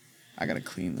challenge. I gotta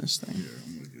clean this thing.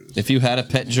 If you had a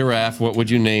pet giraffe, what would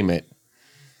you name it?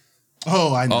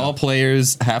 Oh, I know. All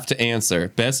players have to answer.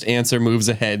 Best answer moves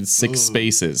ahead 6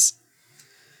 spaces.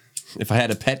 If I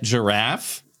had a pet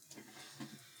giraffe,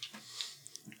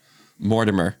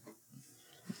 Mortimer.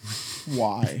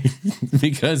 Why?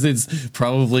 Because it's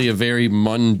probably a very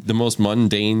the most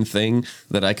mundane thing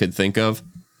that I could think of.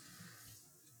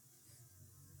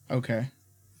 Okay.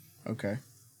 Okay.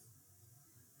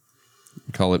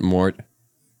 Call it Mort.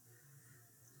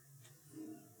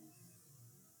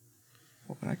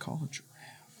 What would I call a giraffe?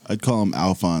 I'd call him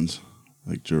Alphonse.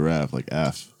 Like giraffe, like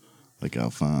F. Like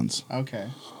Alphonse. Okay.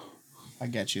 I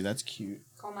get you. That's cute.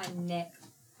 Call my neck.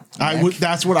 I would.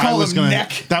 That's what I Call was him gonna.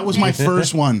 neck. That was my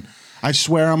first one. I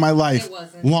swear on my life. It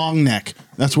wasn't. Long neck.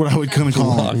 That's what I would gonna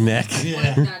call him. Long neck.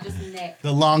 Not just neck.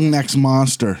 The long neck's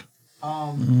monster.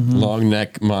 Long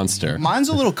neck monster. Mine's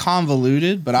a little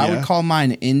convoluted, but I Yeah. would call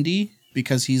mine Indy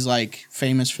because he's like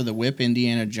famous for the whip,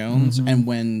 Indiana Jones. And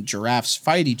when giraffes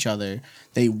fight each other,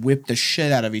 they whip the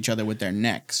shit out of each other with their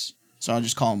necks. So I'll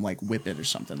just call him like Whip It or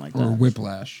something like Or that.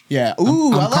 Whiplash. Yeah.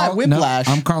 Ooh, I like Whiplash.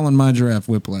 I'm calling my giraffe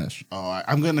Whiplash. Oh,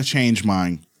 I'm gonna change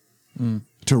mine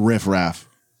to Riff Raff.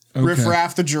 Okay. Riff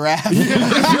Raff the giraffe.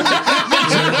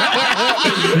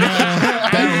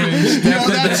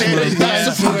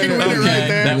 That's a fucking winner right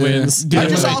there. That wins. I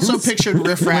just also pictured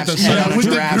Riff Raff's head on a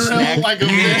giraffe's neck. like a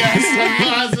big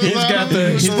ass. He's got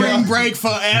the Spring break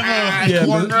forever.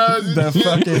 the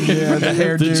fucking the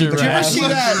hairdo. Did you ever giraffe. see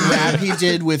that rap he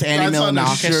did with Annie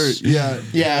Milonakis?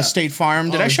 Yeah, State Farm.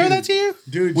 Did I show that to you?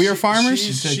 Dude, We Are Farmers?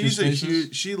 She's a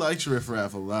huge. She likes Riff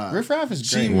Raff a lot. Riff Raff is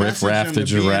She great. Riff Raff messaged him the to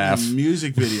be in a giraffe.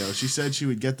 music video. She said she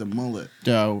would get the mullet.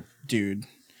 Oh, dude.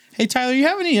 Hey Tyler, you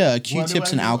have any What do Q-tips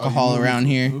I and do? alcohol Oh, you around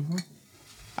move here? it.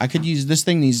 I could use this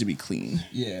thing. Needs to be clean.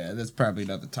 Yeah, that's probably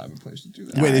not the time and place to do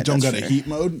that. Wait, Alright, it don't that's got fair. a heat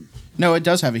mode? No, it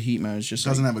does have a heat mode. It's just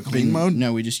Doesn't like, have a clean mode?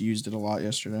 No, we just used it a lot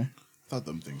yesterday. I thought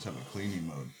them things have a cleaning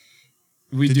mode.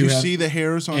 We Did do you have, see the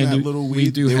hairs on and that little we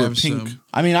weed? do They were have pink. some.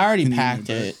 I mean, I already Can you packed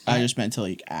move it. I just meant to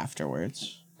like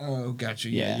afterwards. Oh, gotcha.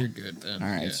 Yeah, Yeah. you're good then. All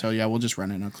right, Yeah. so yeah, we'll just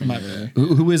run it. I'll clean My it later.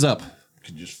 bad. Who is up?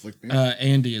 Could you just flick me?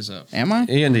 Andy is up. Am I?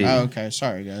 Andy. Oh, okay.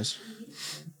 Sorry, guys.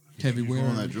 Heavy Go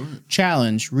on wear. that joint.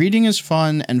 Challenge. Reading is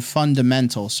fun and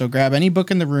fundamental. So grab any book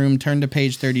in the room, turn to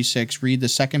page 36, read the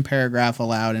second paragraph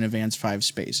aloud, and advance 5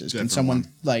 spaces. Can Different someone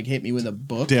one. like hit me with a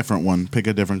book? Different one. Pick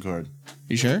a different card.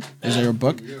 You sure? Is there a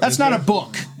book? That's not a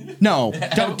book. No.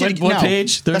 Don't What no.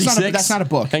 page? That's not, 36? that's not a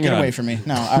book. Hang Get on. away from me.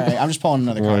 No. All right. I'm just pulling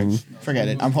another card. One. Forget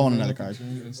it. I'm pulling another card.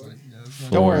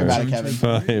 Don't worry about it, Kevin.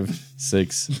 5,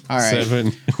 6, All right.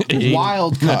 7, 8,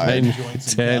 Wild card. 9,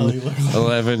 10,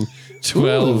 11,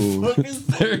 12,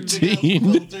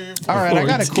 13, All right. I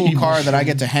got a cool 14. card that I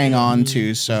get to hang on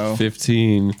to. So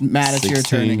 15. Matt, it's your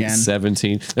turn 16, again.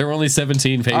 17. There were only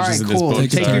 17 pages all right, in this cool. book.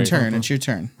 Take sorry. your turn. It's your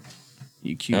turn.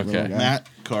 You cute Okay. little guy. Matt,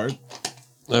 card.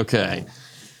 Okay.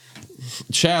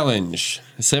 Challenge.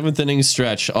 7th inning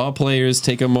stretch. All players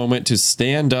take a moment to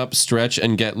stand up, stretch,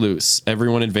 and get loose.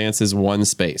 Everyone advances 1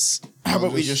 space. How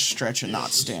about we just stretch and not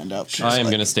stand up? I am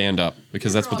going to stand up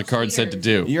because that's what the card said to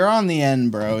do. You're on the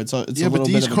end, bro. It's a Yeah, little but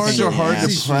these bit of a cards pain are in the hard to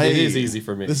ass. play. It is easy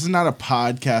for me. This is not a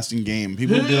podcasting game.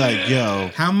 People would be like, yo,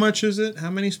 How much is it?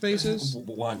 How many spaces?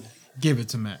 1. Give it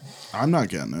to Matt. I'm not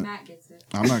getting it. Matt gets it.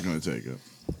 I'm not going to take it.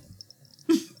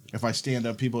 If I stand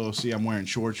up, people will see I'm wearing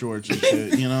shorts and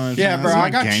shit. You know? Yeah, That's bro. not I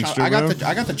got gangster, I got bro.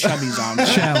 the chubbies on. Bro.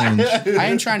 Challenge. I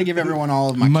ain't trying to give everyone all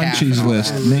of my calf and Munchies all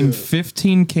list. that. Name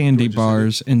 15 candy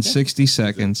bars in 60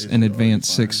 seconds and advance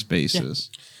 6 spaces.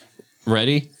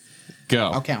 Ready? Go.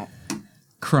 I'll count.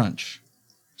 Crunch.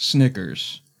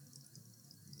 Snickers.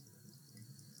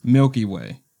 Milky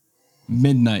Way.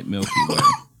 Midnight Milky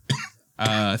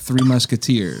Way. 3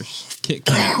 Musketeers. Kit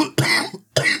Kat.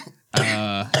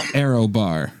 Aero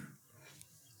Bar.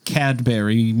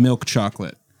 Cadbury milk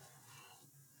chocolate.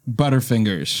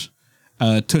 Butterfingers.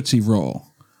 Tootsie Roll.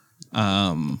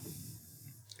 Tootsie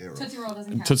Roll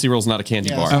doesn't count. Tootsie Roll's not a candy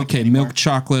Yeah, bar. it's not- Okay, candy milk bar.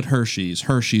 chocolate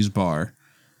Hershey's bar.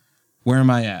 Where am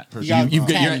I at? You got You're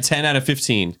 10. at 10 out of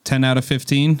 15. 10 out of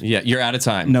 15? Yeah, you're out of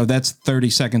time. No, that's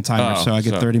 30-second timer, Oh, so I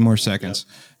get so- 30 more seconds.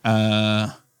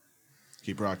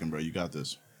 Keep rocking, bro. You got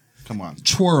this. Come on.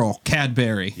 Twirl,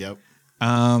 Cadbury. Yep.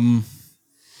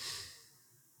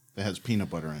 It has peanut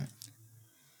butter in it.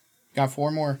 Got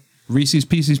 4 more. Reese's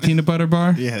Pieces peanut butter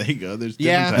bar. Yeah, there you go. There's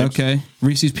Yeah. different types. Okay.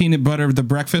 Reese's peanut butter, the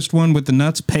breakfast one with the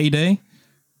nuts. Payday.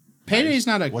 Payday's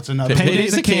not a. What's another?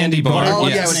 Payday's a candy bar. Oh,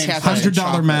 yes. yeah, with caffeine. $100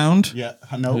 Chocolate. mound. Yeah.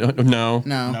 No. No.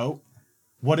 No. No.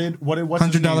 What did what's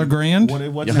his $100 name? grand? What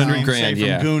did what's Yeah, his 100 name grand, say from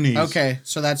yeah. Goonies? Okay,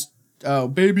 so that's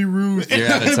Baby Ruth. You're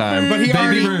out of time. But he Baby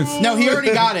already Ruth. no, he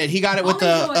already got it. He got it with the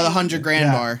I'll enjoy it. 100 grand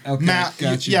Yeah. bar. Okay, Matt,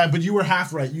 got you. yeah, but you were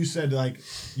half right. You said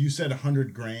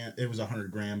 100 grand. It was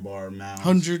 100 grand bar mound.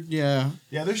 100, yeah.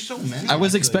 Yeah, there's so many. I was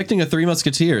actually. expecting a 3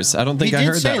 Musketeers. I don't think He I did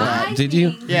heard say that that. one. Did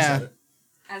you? think, Yeah.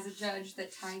 as a judge,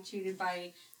 that Ty cheated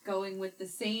by going with the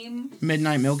same.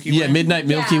 Midnight Milky Way. Yeah, Midnight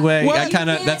Milky Yeah. Way. What? I kind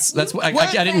of You that's can't- what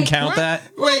what? I didn't count What? that.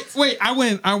 Wait. I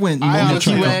went. I Milky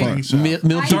honestly Way. don't bar. think so.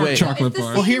 Milky Dark Way. chocolate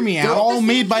bar. Well, hear me They're out. all the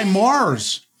made same by thing.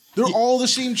 Mars. They're all the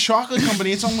same chocolate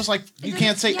company. It's almost like you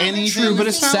can't say Yeah, but anything. True, but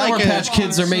it's not Sour like a- Patch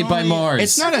Kids are made by Mars.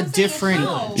 It's not a different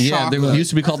No. Yeah, they chocolate. used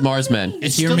to be called Mars Men.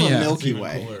 It's Hear still me a out. Milky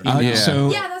Way. Yeah.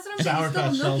 So Yeah, that's what I'm saying.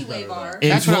 It's still a Milky Way bar.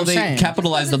 That's what I'm they saying.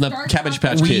 capitalized on the Cabbage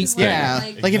Patch Kids thing. Yeah,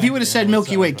 like if you would have said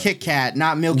Milky Way Kit Kat,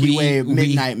 not Milky Way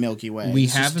Midnight Milky Way. we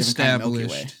It's just have different kind of Milky Way.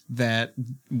 established that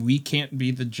we can't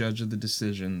be the judge of the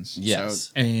decisions.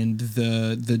 Yes. And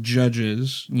the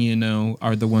judges,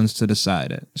 are the ones to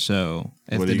decide it. So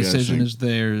if What do the you guys decision think? is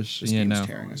theirs, This game's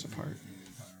tearing us apart.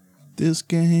 This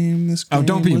game. Oh,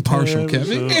 don't be will impartial, tear us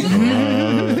Kevin.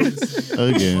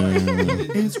 apart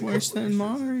again. It's worse than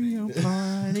Mario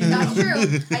Party. That's true.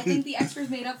 I think the extras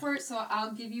made up for it, so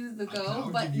I'll give you the go.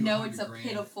 But no, it's a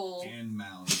pitiful. And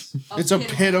mounds. It's a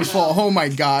pitiful. Oh my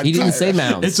god. He didn't say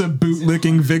mounds. It's a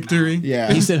bootlicking victory.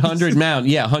 Yeah. He said 100 mound.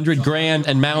 Yeah, 100 grand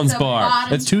and mounds It's a bar. bottom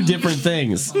That's 2 feeder. different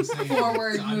things.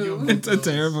 forward move. It's a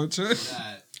terrible choice.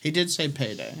 He did say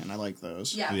Payday, and I like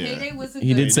those. Yeah, Yeah. Payday was a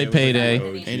He good did say Payday.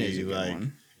 Payday's a good like,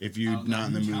 one. if you're not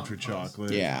in the mood for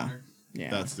chocolate, Yeah. Yeah.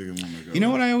 that's the one to go. You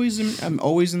know what I'm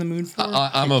always in the mood for?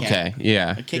 I'm Kit okay. Kat.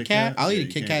 Yeah. A Kit Kit Kat? Kat? I'll Yeah, eat a you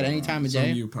Kit can't Kat go any wrong. time of Some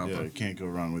day. you, Papa. Yeah, you can't go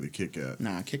wrong with a Kit Kat.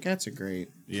 Nah, Kit Kats are great.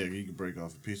 Yeah, you can break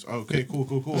off a piece. Okay, cool.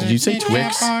 Did you say Kit Kat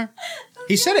Twix? bar.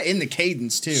 He said it in the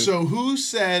cadence too. So who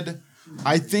said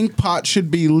I think pot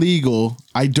should be legal.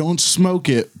 I don't smoke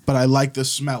it, but I like the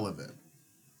smell of it.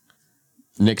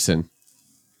 Nixon.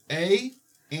 A.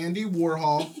 Andy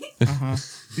Warhol. Uh-huh.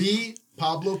 B.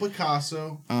 Pablo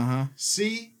Picasso. Uh-huh.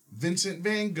 C. Vincent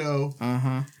Van Gogh.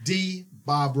 Uh-huh. D.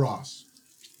 Bob Ross.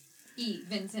 E.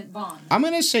 Vincent Vaughn. I'm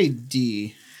going to say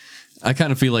D. I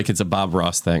kind of feel like it's a Bob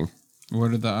Ross thing.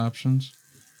 What are the options?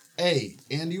 A.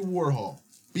 Andy Warhol.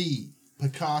 B.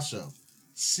 Picasso.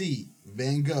 C.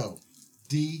 Van Gogh.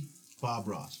 D. Bob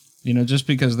Ross. You know, just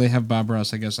because they have Bob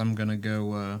Ross, I guess I'm gonna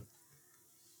go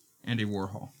Andy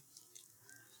Warhol.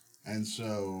 And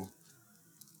so,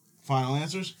 final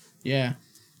answers? Yeah.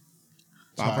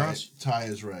 Bob Ross? Ty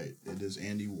is right. It is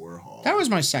Andy Warhol. That was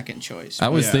my second choice. I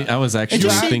was Yeah. I was actually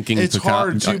thinking It's Picasso.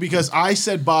 hard too because I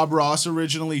said Bob Ross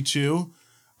originally too,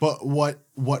 but what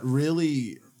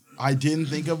really I didn't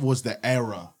think of was the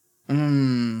era.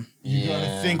 You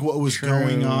gotta think what was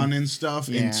going on and stuff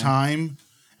in Yeah. time.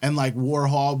 And like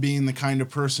Warhol being the kind of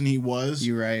person he was.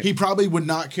 You're right. He probably would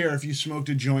not care if you smoked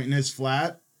a joint in his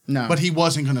flat, No. but he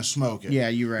wasn't gonna smoke it. Yeah,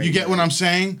 you're right. You get you're what right. I'm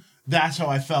saying? That's how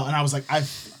I felt. And I was like,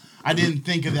 I didn't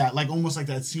think of that. Like almost like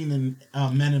that scene in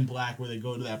Men in Black where they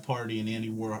go to that party and Andy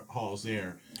Warhol's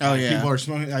there. Oh, Like, yeah. people are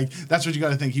smoking. Like that's what you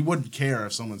got to think. He wouldn't care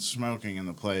if someone's smoking in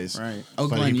the place. Right. Oh,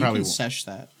 But Glenn, he you probably can won't. sesh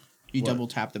that. You double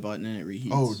tap the button and it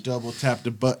reheats. Oh, double tap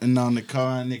the button on the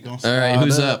car and it gonna All start right,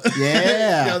 who's up?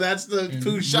 Yeah. Yo, that's the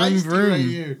Pooh Shiesty right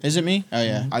here. Is it me? Oh,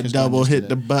 yeah. I 'Cause Glenn double just hit did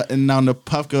the it. button on the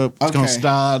puff cup. It's gonna Okay.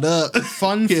 start up.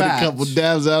 Fun Get fact. a couple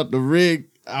dabs out the rig.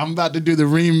 I'm about to do the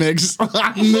remix on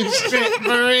the shit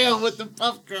for real with the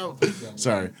puff cup.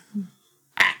 Sorry.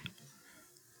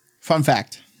 Fun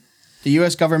fact. The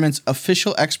U.S. government's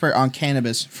official expert on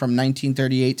cannabis from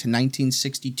 1938 to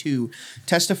 1962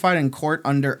 testified in court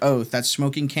under oath that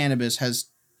smoking cannabis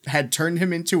had turned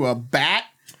him into a bat.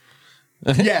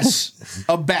 Yes,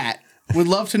 a bat. Would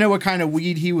love to know what kind of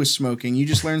weed he was smoking. You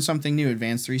just learned something new.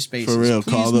 Advanced 3 spaces. For real,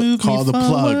 Please call move the me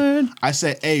plug. forward. I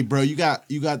said, hey, bro, you got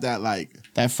that like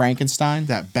That Frankenstein.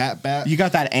 that bat. You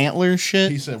got that antler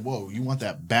shit. He said, whoa, you want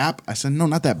that bap? I said, no,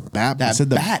 not that bap. I That said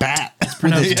the bat. bat.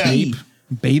 Pronounced Yeah. ape.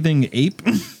 Bathing ape.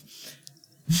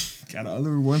 Got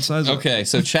other one size. Okay,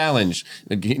 so challenge.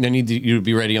 I need you to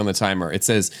be ready on the timer. It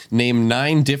says name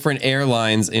 9 different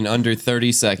airlines in under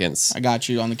 30 seconds. I got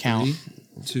you on the count.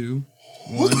 2,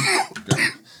 1.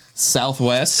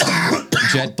 Southwest,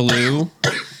 JetBlue,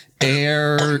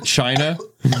 Air China.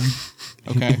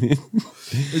 Okay.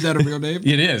 Is that a real name?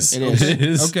 It is. It is. It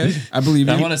is. Okay, I believe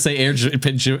you. I want to say Air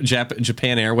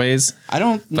Japan Airways, I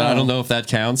don't know. but I don't know if that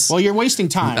counts. Well, you're wasting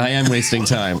time. I am wasting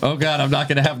time. Oh God, I'm not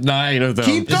going to have 9 of them.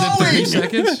 Keep Is it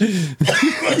going. 30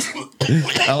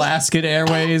 seconds. Alaskan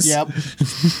Airways. Yep.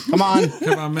 Come on.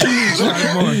 Come on, man.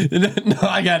 Sorry, more. No,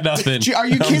 I got nothing. Are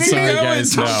you I'm kidding sorry, me?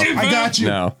 guys. No. I got you.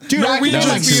 No. Dude, I we can do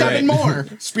don't like see 7 it. more.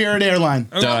 Spirit Airline.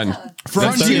 Done.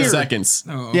 Frontier. 30 seconds.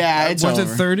 Oh, Yeah, it's Was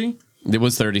over. it 30? It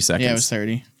was 30 seconds. Yeah, it was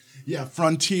 30. Yeah,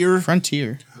 Frontier.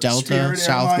 Frontier. Delta. Spirit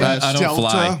Southwest. Airlines. I don't Delta.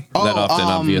 fly that Oh, often,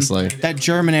 obviously. That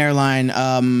German airline,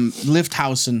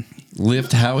 Lifthausen.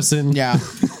 Lifthausen. Yeah.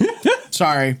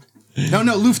 Sorry. No,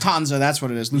 Lufthansa. That's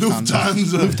what it is.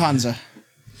 Lufthansa.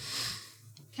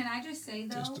 Can I just say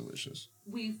though, Delicious.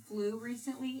 we flew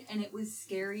recently and it was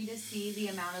scary to see the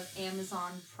amount of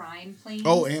Amazon Prime planes.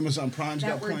 Oh, Amazon Prime's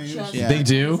that got were planes. just Yeah. They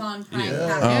do? Amazon Prime Oh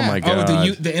passengers. my Oh,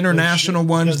 God. the international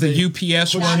ones, the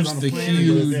UPS Put ones, shit on the a plane and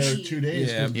you're there huge. 2 days.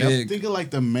 Yeah, 'Cause big. Think of like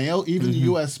the mail, even the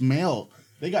U.S. mail.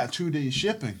 They got 2 days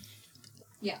shipping,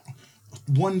 Yeah.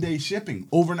 1 day shipping,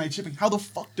 overnight shipping. How the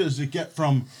fuck does it get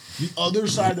from the other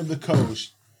side of the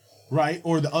coast, right,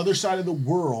 or the other side of the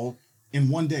world in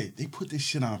 1 day? They put this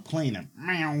shit on a plane and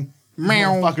meow.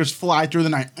 Motherfuckers fly through the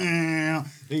night.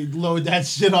 They load that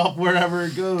shit up wherever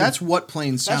it goes. That's what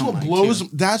planes That's sound what like. blows. too.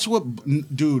 That's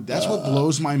what, dude. That's what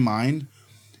blows my mind,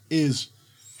 is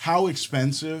how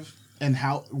expensive and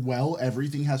how well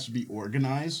everything has to be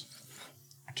organized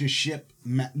to ship.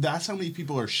 That's how many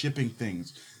people are shipping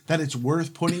things that it's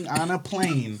worth putting on a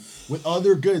plane with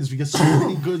other goods because so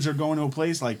many goods are going to a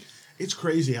place. Like, it's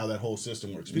crazy how that whole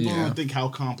system works. People Yeah. don't think how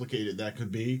complicated that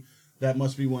could be. That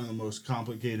must be one of the most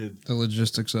complicated The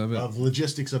logistics of it.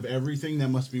 logistics of everything. That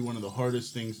must be one of the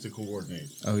hardest things to coordinate.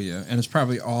 Oh yeah, and it's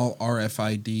probably all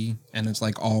RFID, and it's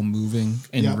like all moving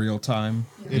in Yeah. real time.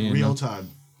 In You real know? time.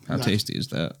 How That's- tasty is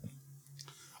that?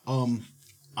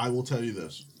 I will tell you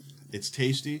this. It's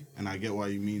tasty, and I get why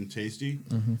you mean tasty.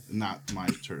 Not my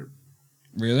term.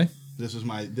 Really? This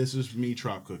is me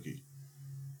trop cookie.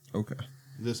 Okay.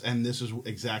 This is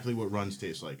exactly what runs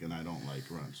taste like, and I don't like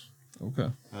runs. Okay.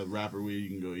 Wrapper weed, you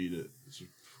can go eat it. It's a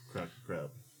crack crap.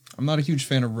 I'm not a huge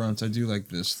fan of runts. I do like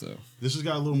this though. This has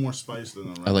got a little more spice than the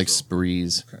rest. I like though.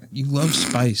 sprees. Okay. You love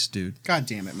spice, dude. God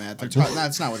damn it, Matt. That's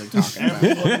not what they're talking And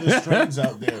about. one of the strains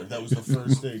out there. That was the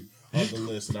first thing on the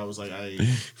list, and I was like,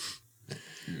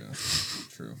 Yeah,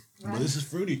 true. But this is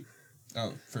fruity.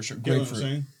 Oh, for sure. Get what I'm Grapefruit.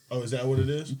 saying? Oh, is that what it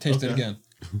is? Taste it Okay. again.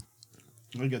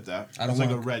 I get that. I don't It's like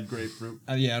a want- red grapefruit.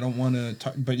 Yeah, I don't want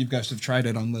to, but you guys have tried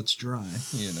it on Let's Dry,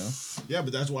 you know. Yeah,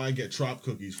 but that's why I get trop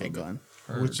cookies from Hey, Glenn.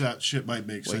 Which that shit might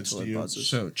make Wait sense till to it you. buzzes.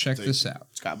 So check this out.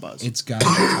 It's got buzz. It's Ganja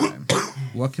time.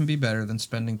 What can be better than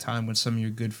spending time with some of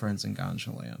your good friends in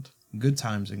Ganja land? Good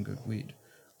times and good weed.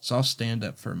 So I'll stand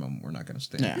up for a moment. We're not going to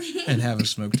stand. Yeah. And have a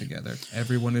smoke together.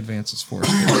 Everyone advances 4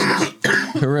 spaces.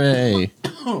 Hooray!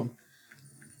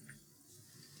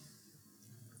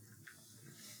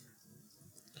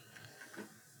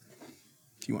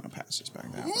 If you want to pass this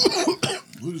back that way.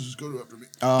 Who does this go to after me?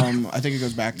 I think it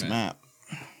goes back to Matt.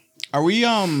 Are we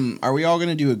all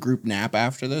gonna do a group nap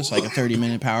after this? Like a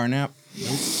 30-minute power nap?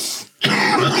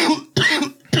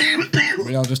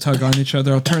 We all just hug on each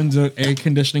other. I'll turn the air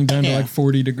conditioning down to Yeah. like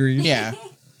 40 degrees. Yeah.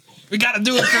 We got to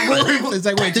do it for work. It's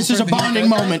like, wait, This is a bonding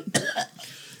moment.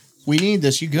 We need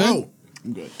this. You good? Whoa.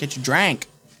 I'm good. Get your drank.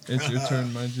 It's your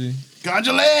turn, my G.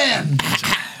 Ganja land!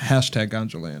 Hashtag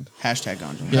Ganjaland. Hashtag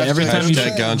ganja. Yeah, every time you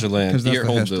Hashtag Ganja 'Cause Land. that's Here, the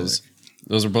hold hashtag. those.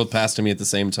 Those are both passed to me at the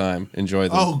same time. Enjoy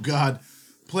them. Oh, God.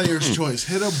 Player's choice.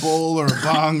 Hit a bowl or a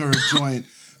bong or a joint.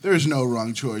 There's no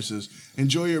wrong choices.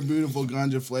 Enjoy your beautiful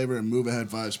ganja flavor and move ahead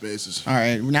 5 spaces. All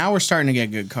right, now we're starting to get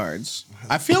good cards.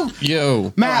 I feel,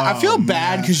 Yo, Matt, I feel Oh,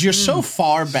 bad Matt. because you're so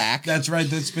far back. That's right.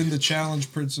 That's been the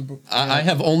challenge principle. I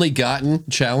have only gotten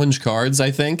challenge cards,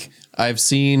 I think. I've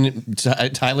seen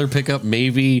Tyler pick up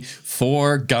maybe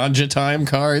 4 Ganja Time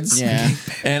cards. Yeah.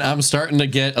 And I'm starting to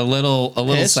get a little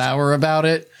Pissed? sour about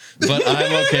it. But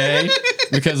I'm okay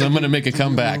because I'm going to make a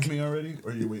comeback. You me already?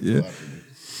 Or are you waiting for after me?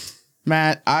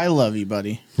 Matt, I love you,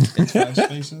 buddy. 5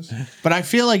 spaces? But I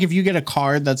feel like if you get a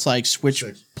card that's like switch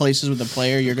 6. places with the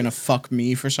player, you're gonna fuck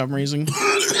me for some reason.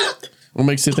 What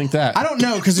makes you think that? I don't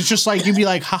know, because it's just like you'd be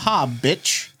like, haha,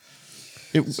 bitch.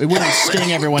 It wouldn't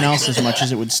sting everyone else as much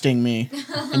as it would sting me.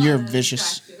 And you're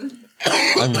vicious.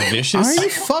 I'm vicious. Are you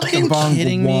fucking Bong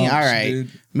kidding me? wonks, All right.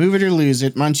 dude. Move it or lose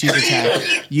it. Munchies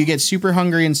attack. You get super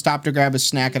hungry and stop to grab a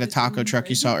snack at a taco truck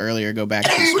you saw earlier. Go back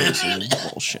 2 spaces.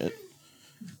 Bullshit.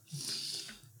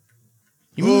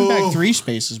 You moved back 3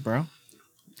 spaces, bro.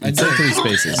 I'd say 3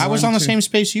 spaces. I was on the 2. same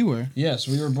space you were. Yes,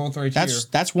 we were both right That's here.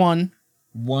 that's 1.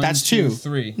 1, That's 2, 2.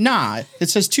 3. Nah, it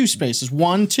says 2 spaces.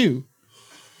 1, 2.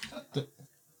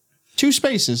 2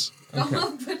 spaces.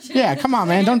 Yeah, come on,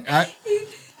 man. Don't.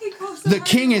 The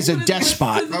king is a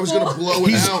despot. I was going to blow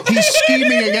it out. He's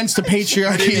scheming against the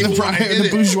patriarchy and the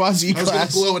bourgeoisie I was going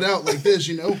class. to blow it out like this,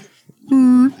 you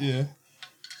know? Yeah.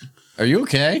 Are you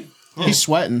okay? He's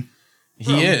sweating.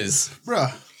 He is.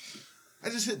 Bruh. I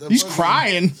just hit the He's fucking-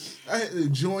 crying. I hit the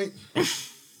joint. I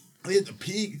hit the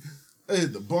peak. I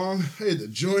hit the bong. I hit the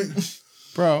joint.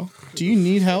 Bro, do you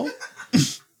need help?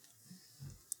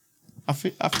 I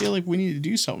feel like we need to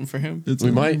do something for him.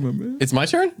 We might. It's my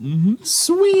turn? Mm-hmm.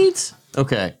 Sweet.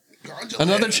 Okay.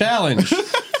 Another challenge.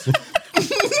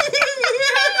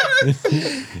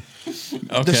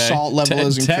 Okay. The salt level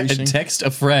is increasing. Text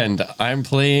a friend. I'm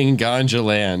playing Ganja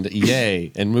Land.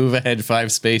 Yay. And move ahead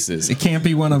 5 spaces. It can't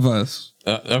be one of us.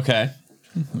 Okay.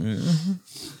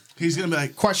 He's going to be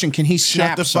like, Question: Can he shut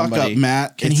snap the fuck somebody? up,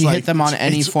 Matt. Can It's he like- hit them on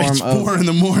any it's form of 4 in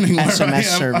the morning where SMS I am.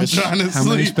 service? I'm trying to How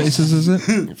many sleep. spaces is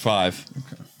it? 5.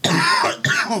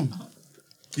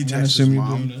 He I texts his assume you're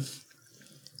mom. doing it.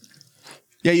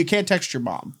 Yeah, you can't text your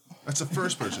mom. That's the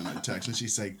first person I text. And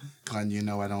she's like, Glenn, you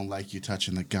know I don't like you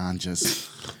touching the ganjas.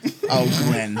 Oh,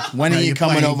 Glenn, when are you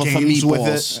coming playing over for games with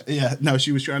meatballs? it? Yeah, no,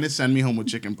 she was trying to send me home with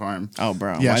chicken parm. Oh,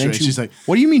 bro. Yeah, why sure. didn't you? She's like,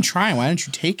 what do you mean trying? Why didn't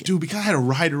you take it? dude, because I had to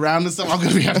ride around and stuff, I'm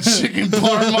going to have chicken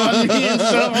parm on me and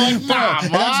stuff. I'm like, nah,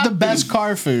 That's the best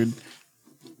car food.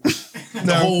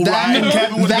 the whole that- ride.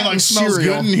 Kevin would that be like, and smells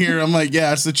cereal. good in here. I'm like,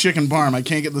 yeah, it's the chicken parm. I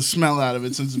can't get the smell out of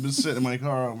it since it's been sitting in my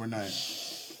car overnight.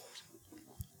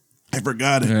 I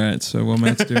forgot it. All right, so while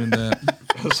Matt's doing that,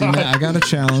 so Matt, I got a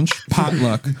challenge.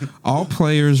 Potluck. All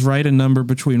players write a number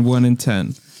between 1 and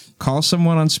 10. Call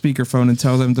someone on speakerphone and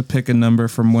tell them to pick a number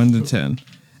from 1 to 10.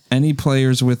 Any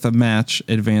players with a match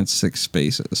advance 6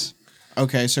 spaces.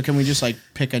 Okay, so can we just like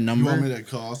pick a You want me number? to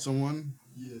call someone?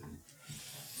 Yeah.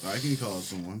 I can call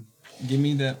someone. Give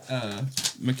me that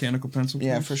mechanical pencil.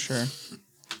 Yeah, please. for sure.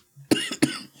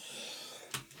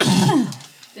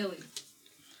 Billy.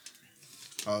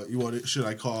 You want? Should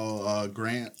I call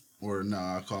Grant or no?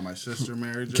 I'll call my sister,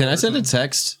 Mary Jo. Can I or send a something?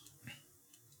 text?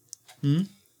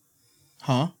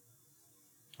 Huh?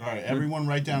 All right, everyone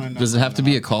write down a number. Does it have to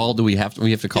be a call? Do we have to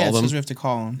call Yeah, it them? says we have to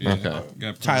call him. Yeah, Okay. gotta put it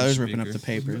on Tyler's ripping up speaker. the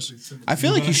papers. I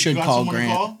feel like you should got call someone to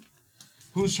Grant. call?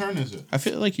 Whose turn is it? I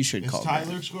feel like you should Is call Tyler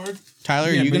Grant. scored? Tyler,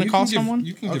 are Yeah, you but gonna call can someone?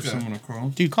 You can give Okay. someone a call.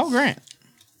 Dude, call Grant.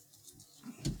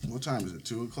 What time is it?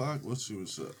 2 o'clock? Let's see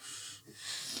what's up.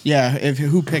 Yeah, if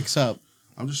who picks up?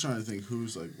 I'm just trying to think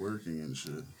who's like working and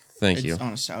shit. Thank you.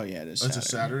 It's on a yeah, it is. That's a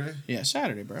Saturday? Yeah,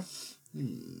 Saturday, bro. I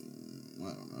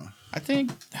don't know. I think.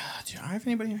 Do I have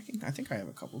anybody? I think I have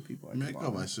a couple people. I I mean, I can call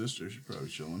call. my sister. She's probably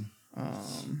chilling.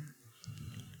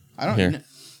 I don't. Here.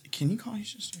 Can you call your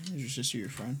sister? Is your sister your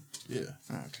friend? Yeah,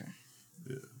 Oh, okay.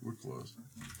 yeah, we're close.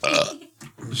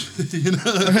 You know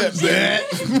what I'm saying?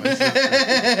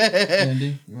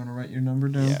 Andy, you want to write your number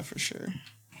down? Yeah, for sure.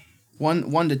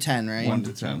 1 to 10, right? 1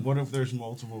 to 10. What if there's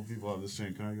multiple people on the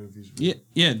same? Can I get a piece of Yeah,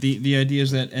 yeah. The idea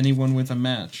is that anyone with a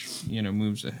match,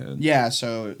 moves ahead. Yeah,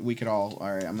 so we could all.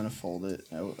 All right, I'm gonna fold it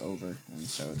over, and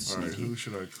so it's All right, sneaky. who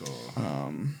should I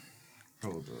call?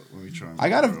 Hold up, let me try. I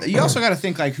gotta. You also gotta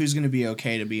think like who's gonna be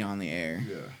okay to be on the air.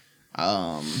 Yeah.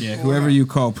 Yeah, whoever you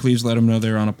call, please let them know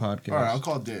they're on a podcast. All right, I'll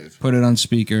call Dave. Put it on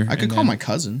speaker. I could and call then- my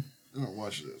cousin. Oh,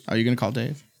 watch this. Are you gonna call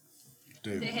Dave?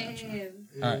 Dave. Damn.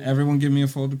 All right, everyone, give me a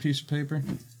folded piece of paper.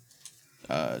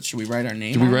 Should we write our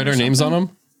name? Do we on it write or our names on something?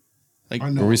 them? Like, I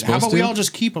know. Are we how supposed about we to? all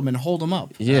just keep them and hold them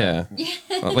up? Yeah.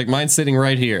 Like mine's sitting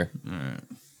right here. All right.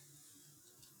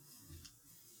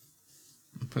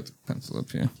 Put the pencil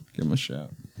up here. Give him a shout.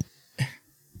 Is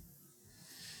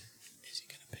he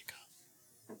gonna pick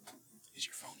up? Is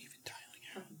your phone even dialing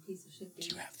out? Piece of shit. Do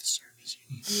you have the service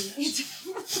you need?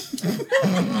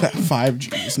 That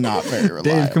 5G is not very reliable.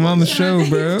 Dave, come on the show,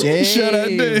 bro. Dave. Shout out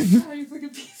Dave. Sorry, fucking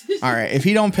piece of shit. All right, if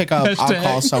he don't pick up, I'll Hashtag.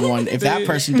 call someone. If that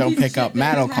person don't pick up,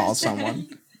 Matt will call Hashtag.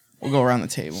 someone. We'll go around the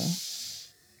table.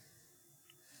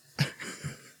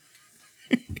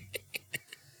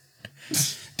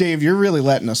 Dave, you're really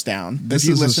letting us down. This if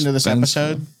you is listen to this suspenseful.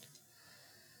 episode,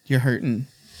 you're hurting.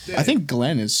 I think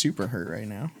Glenn is super hurt right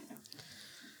now.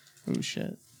 Oh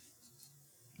shit.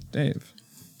 Dave.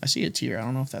 I see a tear. I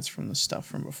don't know if that's from the stuff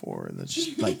from before or that's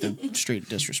just like the straight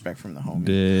disrespect from the homie.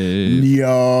 Dave.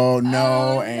 Yo, no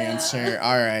no. answer.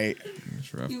 All right.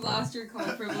 That's rough, You bro. lost your call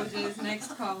privileges.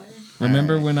 Next caller.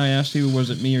 Remember when I asked you, was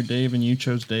it me or Dave, and you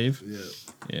chose Dave? Yeah.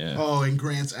 Yeah. Oh, and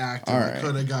Grant's active. All I right.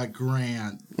 could have got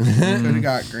Grant. Could have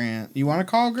got Grant. You want to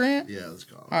call Grant? Yeah, let's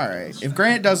go. All right. If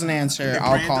Grant doesn't answer, If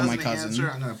I'll Grant call my doesn't cousin. answer,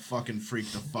 I'm gonna fucking freak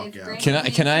the fuck If out.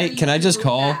 Grant- Can I just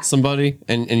call somebody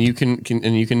and you can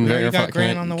already verify? got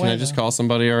Grant on the Can way, I just though. call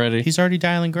somebody already? He's already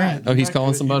dialing Grant. Oh, he's You got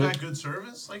calling good- somebody? You got good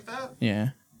service like that? Yeah.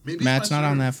 Maybe Matt's my not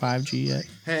on that service- 5G yet.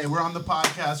 Hey, we're on the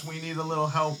podcast. We need a little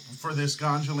help for this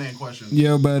Ganja Land question.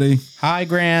 Yo, buddy. Hi,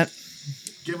 Grant.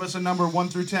 Give us a number 1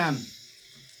 through 10.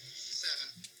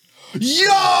 Yo!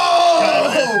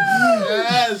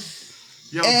 Yes.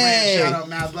 Yo, Hey. Grant, shout out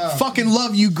Mad Love. Fucking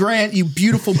love you, Grant, you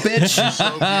beautiful bitch. So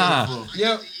beautiful.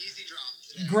 Yo,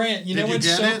 Grant, you Did know you what's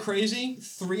get so it? crazy?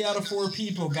 3 out of 4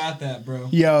 people got that, bro.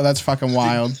 Yo, that's fucking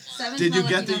wild. Seven's Did you my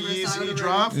get lucky the number, so I Yeezy would've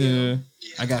drop? Yeah.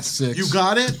 I got 6. You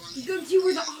got it? You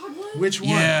were the odd one? Which one?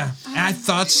 Yeah. I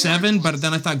thought 7, but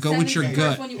then I thought go with your Seven's the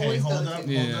first gut. one you Hey, always hold go up,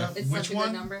 to. Yeah. hold up. It's Which such a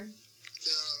one? good number.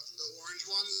 The orange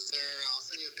ones, I'll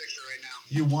send you a picture right now.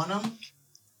 You won them?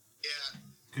 Yeah.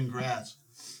 Congrats.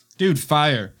 Dude,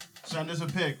 fire. Send us a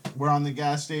pic. We're on the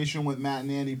gas station with Matt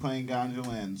and Andy playing Ganja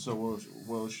Land. So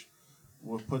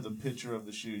we'll put the picture of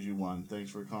the shoes you won. Thanks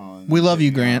for calling. We love you,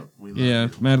 Check me Grant. out. We love Yeah,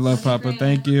 you. mad love, Papa.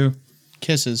 Thank you.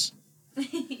 Kisses.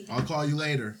 I'll call you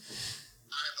later. All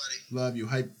right, buddy. Love you.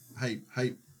 Hype, hype,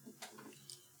 hype.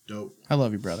 Dope. I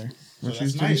love you, brother. What So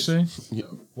shoes that's did nice. you say?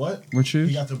 What? What He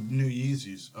shoes? got the new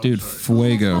Yeezys. Oh, Dude, sorry.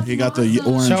 fuego. He got the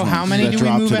orange So how ones many that do we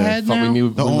dropped move today. ahead Thought we now? knew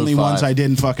The only five. ones I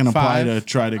didn't fucking apply 5? to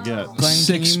try to get. Glenn, can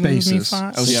 6 you move me spaces.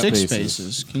 5? Oh, Yeah, 6 spaces.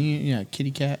 spaces. Can you, yeah,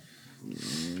 kitty cat.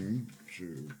 1,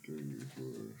 2, 3,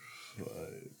 4, 5,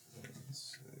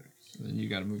 6. Then you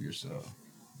got to move yourself.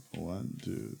 1,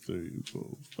 2, 3, 4,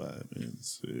 5, and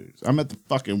 6. I'm at the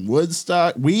fucking weed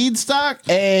stock.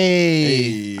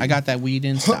 Hey, Hey. I got that weed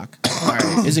in stock. All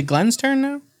right. Is it Glenn's turn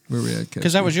now? Where we at,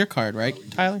 Because that was your card, right,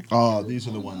 Tyler? Oh, these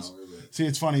are the ones. See,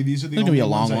 it's funny. These are the It's gonna only be a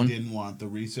long ones I one. didn't want. The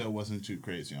resale wasn't too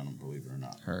crazy on them, believe it or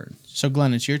not. Heard. So,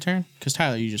 Glenn, it's your turn? Because,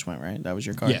 Tyler, you just went, right? That was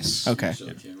your card? Yes. Okay.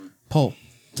 Pull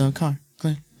the card,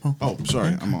 Glenn. Pull. Oh,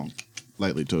 sorry. I'm all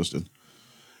lightly toasted.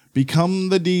 Become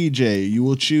the DJ. You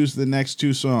will choose the next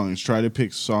 2 songs. Try to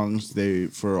pick songs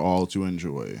for all to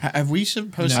enjoy. Have we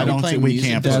supposed No, to I be don't playing think we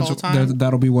music can't this put- whole time?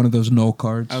 That'll be one of those null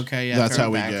cards. Okay, yeah. That's throw how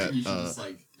it we back.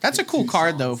 get. That's a cool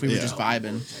card, though, if we were Yeah. just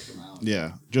vibing.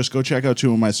 Yeah, just go check out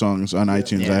 2 of my songs on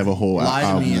iTunes. Yeah. I have a whole Lie to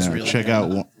album Me is there. really Check good.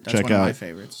 out. That's Check one of my out.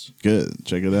 favorites. Good.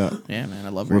 Check it out. Yeah, man, I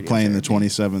love. We're Radio playing the Therapy.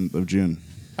 27th of June.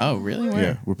 Oh, really? Where?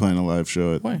 Yeah, we're playing a live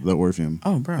show at Where? the Orpheum.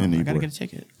 Oh, bro, in I gotta Ybor. get a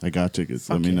ticket. I got tickets.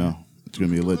 Fuck Let me yeah. know. It's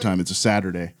gonna be a lit time. It's a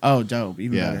Saturday. Oh, dope.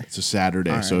 Even Yeah, better. it's a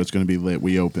Saturday, All so right. it's gonna be lit.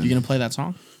 We open. You gonna play that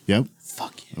song? Yep.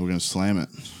 Fuck yeah. We're gonna slam it.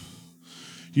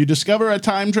 You discover a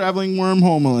time traveling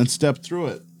wormhole and step through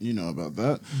it. You know about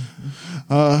that,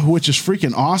 which is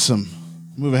freaking awesome.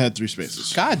 Move ahead 3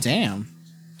 spaces. God damn.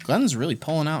 Glenn's really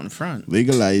pulling out in front.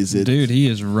 Legalize it. Dude, he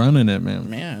is running it, man.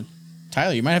 Man,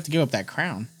 Tyler, you might have to give up that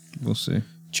crown. We'll see.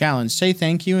 Challenge. Say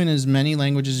thank you in as many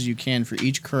languages as you can for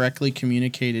each correctly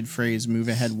communicated phrase. Move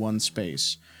ahead 1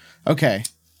 space. Okay.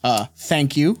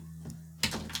 Thank you,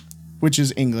 which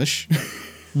is English.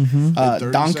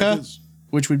 30 Danke, seconds?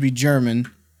 which would be German.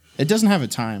 It doesn't have a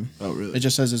time. Oh, really? It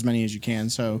just says as many as you can.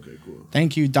 So, Okay, cool.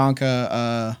 thank you,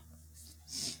 Danke,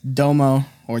 domo,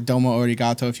 or domo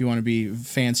arigato if you want to be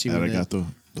fancy with it. Arigato.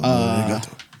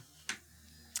 Arigato.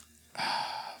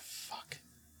 Fuck.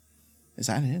 Is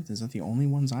that it? Is that the only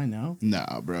ones I know?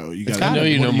 Nah, bro. You It's got. I know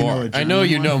you know more. I know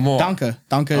you know more. Danke.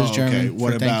 Danke is German.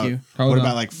 What for about thank you. Hold what on.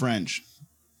 about like French?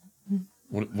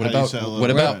 What How do you about say hello what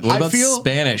in about French? what I about feel-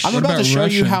 Spanish? I'm What about to about show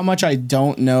you Russian? how much I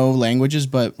don't know languages,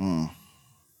 but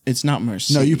it's not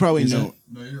merci. No, you probably is know.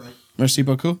 it? Merci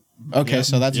beaucoup. Okay, Yep,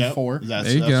 so that's yep. 4. That's,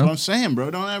 There you that's go. what I'm saying, bro.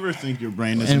 Don't ever think your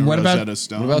brain is And a what about- Rosetta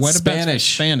Stone. what about What about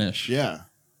Spanish? Spanish? Yeah.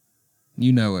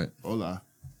 You know it. Hola.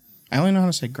 I only know how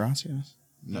to say gracias.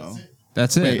 No.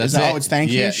 That's it. Wait, that's is that, it. oh, it's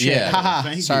thank you? Yeah, Shit. yeah. Haha.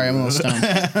 Thank you, Sorry, I'm a bro. little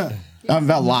stoned. I'm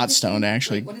about a lot stoned,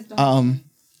 actually. What is Danke?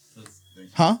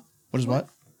 Huh? What is what?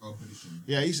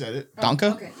 Yeah, he said it. Danke?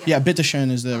 okay, yeah. Yeah, bitteschön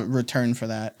is the return for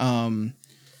that.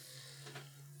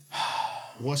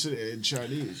 What's it in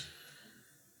Chinese?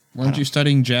 Weren't you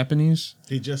studying Japanese?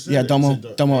 He just said Yeah, it. domo- He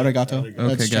said domo arigato. Okay,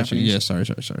 That's gotcha. Japanese. Yeah, sorry.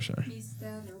 Mr.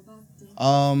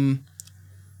 Roboto.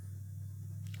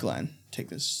 Glenn, take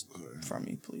this from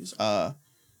me, please.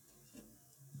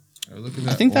 Look at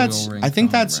I think that's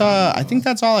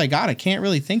all I got. I can't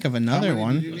really think of another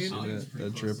one.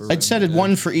 I said it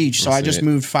 1 for each, so I just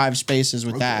moved 5 spaces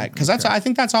with that because I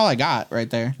think that's all I got right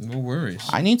there. No worries.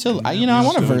 I need to, I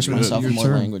want to doing verse good. myself in Your more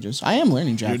turn. languages. I am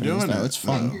learning You're Japanese doing though. it. It's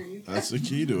fun. That's the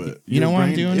key to it. You know Your why I'm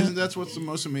brain- doing Isn't it? that's what's the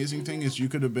most amazing thing is you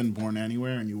could have been born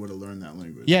anywhere and you would have learned that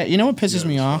language. Yeah, you know what pisses Yeah,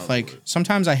 me it's off? Like probably-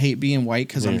 sometimes I hate being white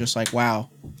because I'm just like,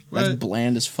 wow, that's What?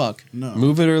 bland as fuck. No.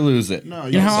 Move it or lose it. No,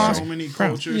 You know how so awesome- many Bro.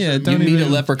 cultures. Yeah, and- don't You meet a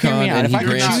even- leprechaun Hear me out. and If he I could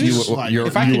grants choose- you if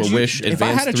I you could a wish, choose- if I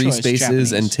advance had a 3 choice, spaces,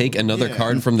 Japanese. and take another Yeah.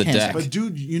 card from the Hands deck. But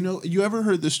dude, you ever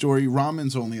heard the story?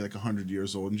 Ramen's only like 100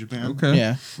 years old in Japan. Okay.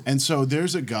 Yeah. And so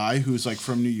there's a guy who's like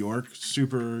from New York,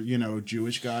 super,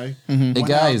 Jewish guy. Hey Went out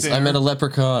guys, I there- met a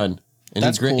leprechaun, and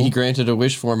That's cool. he granted a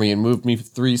wish for me and moved me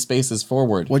 3 spaces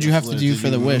forward. What'd you have to What do did for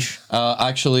you the move? wish?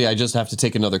 Actually, I just have to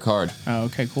take another card. Oh,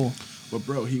 okay, cool. But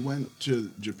bro, he went to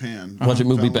Japan. What'd you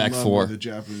move me fell in back love for? with a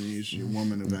Japanese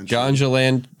woman eventually. Ganja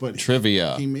Land But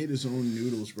trivia. He made his own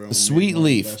noodles, bro. and Sweet made one of the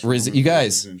Leaf. best Riz- ramen you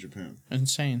guys- noodles in Japan.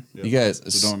 Insane. Yeah. You guys,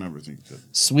 So don't ever think that.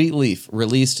 Sweet Leaf,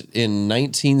 released in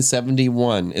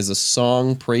 1971, is a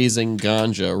song praising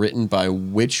ganja written by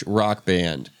which rock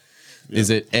band? Is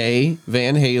it A,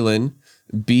 Van Halen,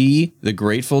 B, The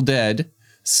Grateful Dead,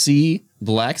 C,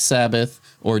 Black Sabbath,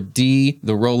 or D,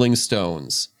 The Rolling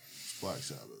Stones? Black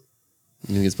Sabbath.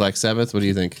 You think it's Black Sabbath? What do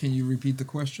you think? Can you repeat the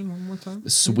question one more time?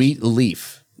 Sweet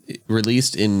Leaf,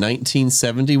 released in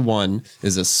 1971,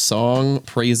 is a song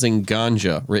praising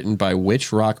ganja written by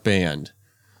which rock band?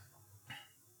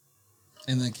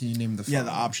 And then can you name the Yeah,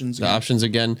 the options. The options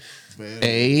again: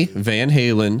 A, Van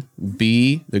Halen,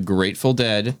 B, The Grateful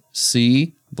Dead,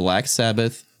 C, Black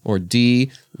Sabbath, or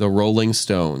D, The Rolling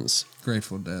Stones.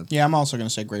 Grateful Dead. Yeah, I'm also gonna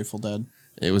say Grateful Dead.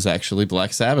 It was actually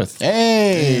Black Sabbath.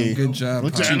 Hey, Good job.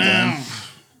 Look at Pop. you, Glenn.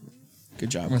 Good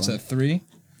job. What's Glenn. that? 3?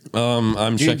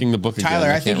 I'm Dude, checking the book again. Tyler,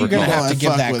 I think can't you're gonna recall. have to I give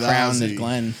fuck that with crown to Ozzy.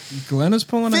 Glenn. Glenn is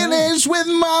pulling out. Finish with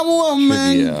my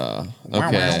woman. Trivia.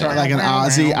 Okay. Start like an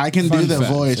Ozzy. I can Fun do the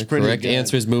fact. voice pretty Correct good.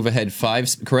 answers move ahead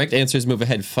 5. Correct answers move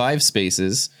ahead 5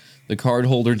 spaces. The card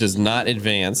holder does not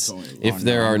advance. If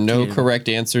there are no correct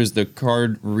answers, the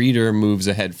card reader moves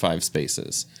ahead 5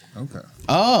 spaces. Okay.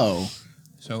 Oh,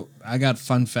 So I got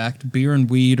fun fact: beer and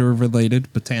weed are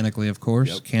related botanically, of course.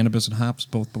 Yep. Cannabis and hops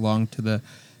both belong to the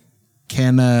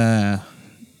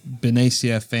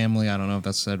Cannabinaceae family. I don't know if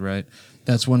that's said right.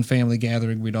 That's one family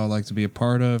gathering we'd all like to be a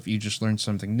part of. You just learned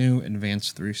something new.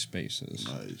 Advance 3 spaces.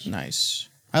 nice.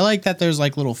 I like that. There's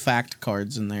like little fact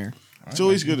cards in there. It's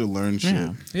always good to learn shit.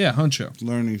 Yeah. Yeah, Huncho.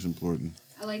 Learning's important.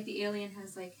 I like the alien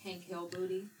has like Hank Hill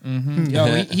booty. Yo,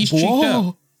 he's cheeked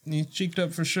up. He's cheeked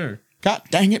up for sure. God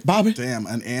dang it, Bobby. Damn,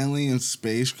 an alien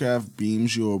spacecraft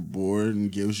beams you aboard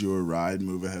and gives you a ride.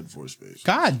 Move ahead 4 spaces.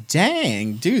 God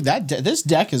dang, dude, this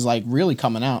deck is like really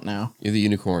coming out now. You're the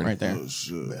unicorn. Right there. Oh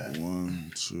shit!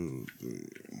 1, 2, 3.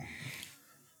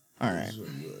 All right.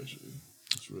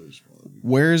 It's really small.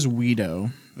 Where's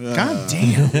Guido? God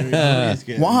damn.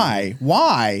 Why?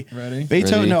 Ready?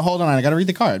 Beethoven. Ready? No, hold on. I got to read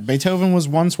the card. Beethoven was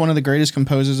once one of the greatest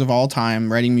composers of all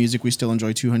time, writing music we still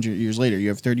enjoy 200 years later. You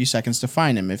have 30 seconds to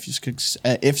find him. If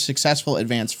successful,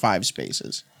 advance 5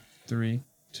 spaces. 3,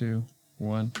 2,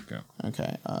 1, go.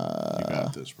 Okay. You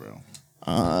got this, bro.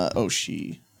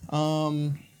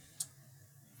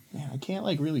 Man, I can't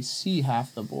like really see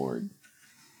half the board.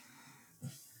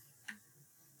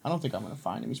 I don't think I'm gonna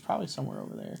find him. He's probably somewhere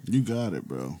over there. You got it,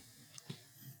 bro.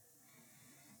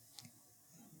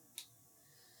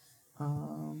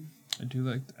 I do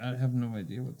like. I have no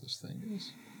idea what this thing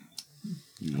is.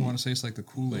 I want to say it's like the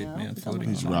Kool-Aid Yeah, I don't man think I'm floating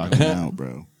He's on. rocking out,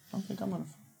 bro. I don't think I'm gonna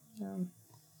find him.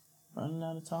 Running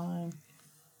out of time.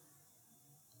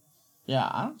 Yeah,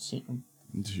 I don't see him.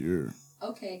 It's here.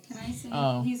 Okay, can I say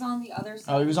Oh. he's on the other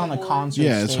side? Oh, he was of on the board concert.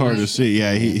 Yeah, it's hard to see.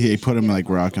 Yeah, he put him like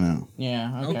rocking out.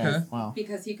 Yeah. Okay. Okay. Wow.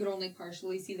 because he could only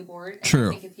partially see the board. And True.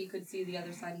 I think if he could see the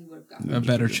other side, he would have gotten. A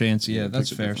better chance. Yeah, Yeah, that's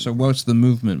pick a fair. different So what's the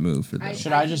movement move for this?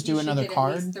 Should I think just he do should another get at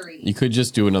card? least 3. You could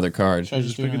just do another card. Should I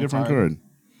Just do pick a another different card.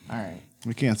 All right.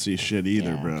 We can't see shit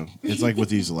either, Yeah. bro. It's like with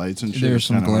these lights and shit. There's it's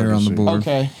some kinda hard glare to on the see. board.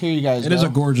 Okay, here you guys It go. is a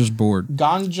gorgeous board.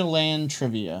 Gonjaland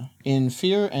trivia. In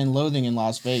Fear and Loathing in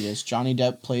Las Vegas, Johnny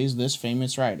Depp plays this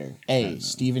famous writer. A.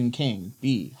 Stephen King.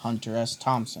 B. Hunter S.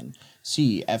 Thompson.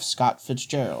 C. F. Scott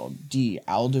Fitzgerald. D.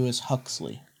 Aldous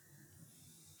Huxley.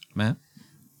 Matt?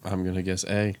 I'm gonna guess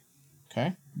A.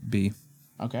 Okay. B.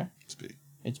 Okay. It's B.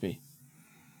 It's B.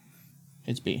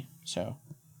 It's B. So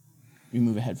you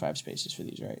move ahead 5 spaces for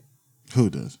these, right? Who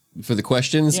does? For the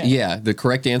questions, Yeah. yeah. The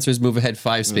correct answer is move ahead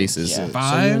 5 spaces. Yeah. So you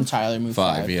 5? and Tyler move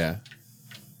 5. 5, yeah.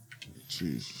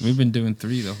 Jeez. We've been doing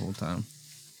 3 the whole time.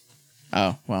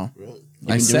 Oh, well.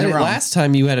 I said it wrong. last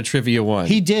time you had a trivia one.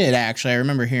 He did, actually. I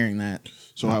remember hearing that.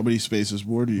 So how many spaces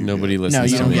board do you Nobody get? listens No,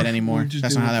 you to don't me. get any more.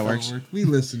 That's not how that works. We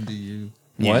listen to you.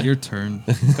 What? Your turn.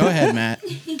 Go ahead, Matt.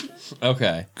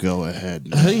 Okay. Go ahead.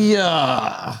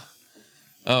 Yeah.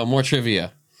 Oh, more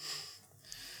trivia.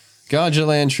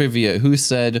 Gonjaland trivia. Who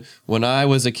said, when I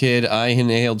was a kid, I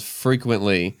inhaled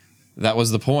frequently? That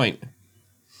was the point.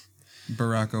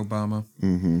 Barack Obama.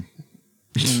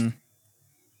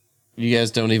 You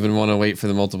guys don't even want to wait for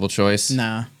the multiple choice?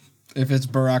 Nah. If it's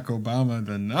Barack Obama,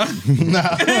 then not.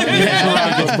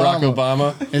 It's Barack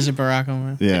Obama. Is it Barack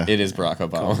Obama? Yeah. It is Barack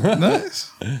Obama.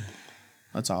 Nice.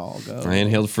 Let's all go. I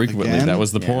inhaled frequently. Again? That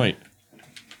was the Yeah. point.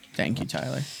 Thank you,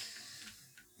 Tyler.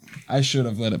 I should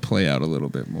have let it play out a little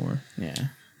bit more. Yeah.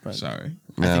 But Sorry.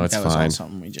 I No, think it's that was all fine.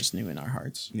 something we just knew in our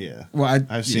hearts. Yeah. Well,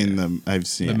 I've seen them. I've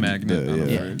seen the magnet on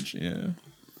the yeah. fridge. Yeah.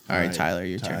 All right, Tyler,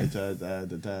 your turn.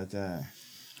 turn.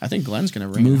 I think Glenn's going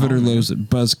to ring Move it or home. lose it.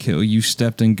 Buzzkill. You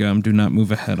stepped in gum. Do not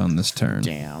move ahead on this turn.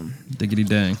 Damn. Diggity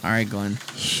dang. All right, Glenn.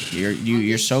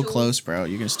 You're so close, bro.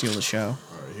 You're going to steal the show.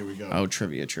 All right, here we go. Oh,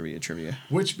 trivia.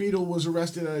 Which Beatle was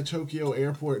arrested at a Tokyo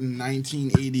airport in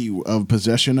 1980 of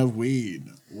possession of weed?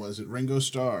 Was it Ringo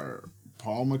Starr,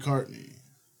 Paul McCartney,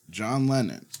 John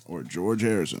Lennon, or George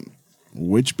Harrison?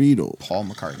 Which Beatle? Paul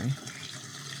McCartney.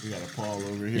 We got a Paul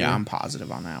over here. Yeah, I'm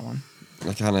positive on that one.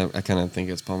 I kind of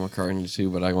think it's Paul McCartney too,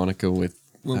 but I want to go with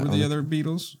What were the other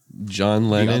Beatles? John The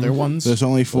Lennon other ones? There's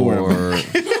only 4 of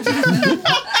them.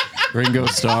 or Ringo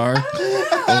Starr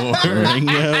or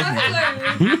Ringo.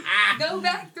 Tyler, go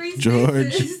back 3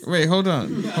 George. spaces. Wait, hold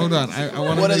on. I want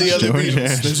to. What are the other George Beatles?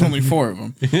 Harrison. There's only 4 of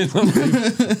them.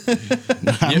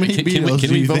 How many can Beatles we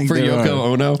do you vote think for there Yoko are?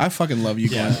 Ono? I fucking love you,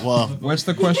 Glenn. Well, What's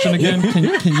the question again? Can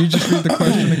you just read the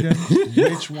question again?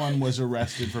 which one was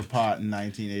arrested for pot in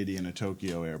 1980 in a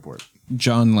Tokyo airport?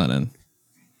 John Lennon.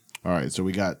 All right, so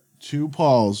we got 2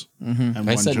 Pauls and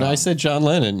one John. I said John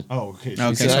Lennon. Oh, okay.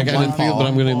 Okay, So so I got one in field, Paul. but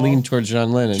I'm going to lean towards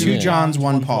John Lennon. 2 yeah. Johns,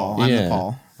 1 One Paul. Paul. I'm Yeah. the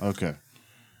Paul. Okay.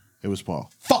 It was Paul.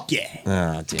 Fuck yeah.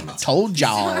 Ah, damn it. Told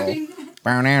y'all. Sorry.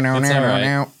 That's all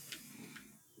right.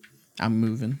 I'm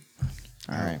moving.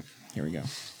 All right, here we go.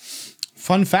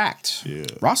 Fun fact. Yeah.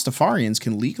 Rastafarians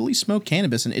can legally smoke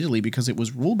cannabis in Italy because it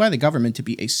was ruled by the government to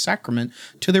be a sacrament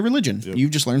to their religion. You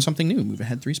just learned something new. Move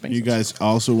ahead 3 spaces. You guys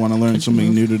also want to learn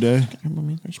something new today?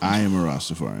 Move 3 spaces. I am a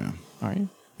Rastafarian. Are you?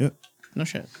 Yep. No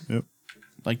shit. Yep.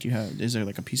 Like, do you have? Is there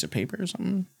like a piece of paper or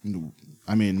something?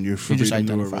 I mean, you're free just to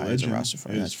do a identify as a religion.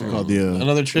 Rastafarian. That's It's fair. called the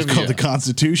Another It's trivia. called the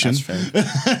Constitution. That's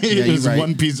fair. There's right.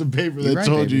 one piece of paper that right,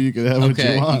 told baby. you you could have what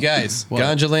Okay, you want. you guys, What?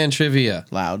 Gonjaland trivia.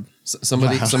 Loud.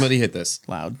 Somebody hit this.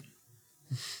 Loud.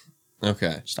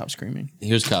 Okay. Stop screaming.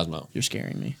 Here's Cosmo. You're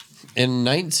scaring me. In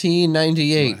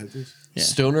 1998, Yeah.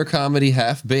 stoner comedy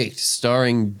Half Baked,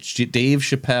 starring Dave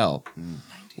Chappelle.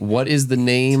 What is the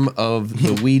name of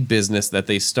the weed business that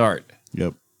they start?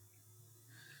 Yep.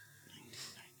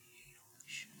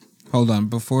 Hold on,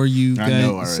 before you I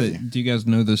know guys already. do you guys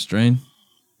know this strain?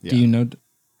 Yeah. Do you know,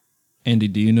 Andy?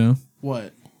 Do you know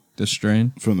What? this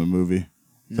strain? From the movie.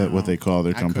 That what they call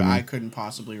their company. I couldn't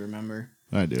possibly remember.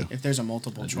 I do. If there's a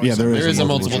multiple choice. Yeah, There is a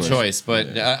multiple choice, but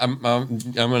I'm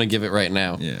going to give it right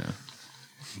now. Yeah.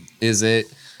 Is it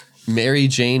Mary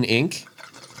Jane Inc.?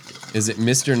 Is it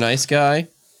Mr. Nice Guy?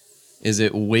 Is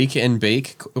it Wake and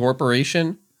Bake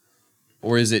Corporation?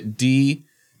 Or is it D,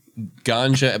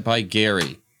 Ganja by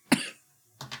Gary?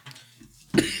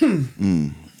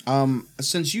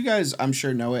 Since you guys, I'm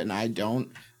sure, know it and I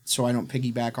don't, so I don't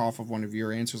piggyback off of one of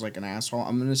your answers like an asshole,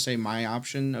 I'm going to say my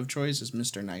option of choice is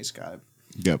Mr. Nice Guy.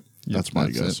 Yep. That's my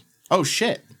that's guess. it. Oh,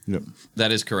 shit. Yep.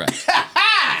 That is correct.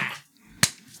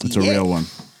 It's a real one.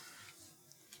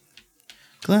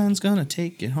 Glenn's gonna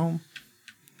take it home.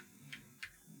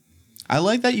 I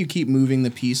like that you keep moving the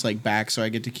piece like back so I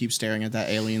get to keep staring at that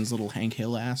alien's little Hank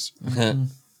Hill ass.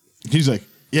 He's like,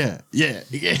 yeah.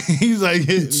 He's like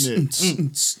hitting it.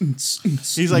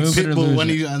 He's like Move it or Pitbull lose when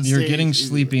it. he's on stage. You're getting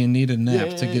sleepy and need a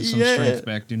nap to get some Yeah. strength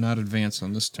back. Do not advance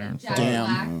on this turn. Jack Damn.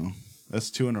 Black. Oh, that's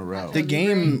 2 in a row. The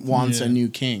game wants Yeah. a new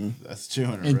king. That's 2 in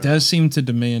a row. It does seem to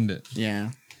demand it.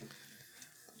 Yeah.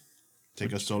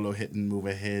 Take a solo hit and move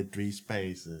ahead 3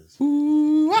 spaces.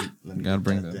 Ooh, ah. Let me Gotta get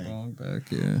bring that thing. ball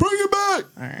back. Yeah. Bring it back!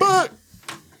 All right. Back!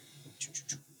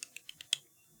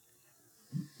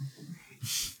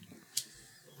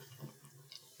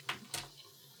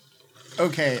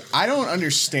 Okay, I don't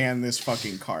understand this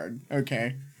fucking card.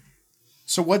 Okay.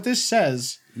 So what this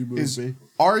says is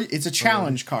it's a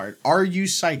challenge card. Are you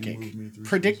psychic?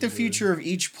 Predict the future of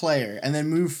each player and then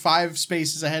move 5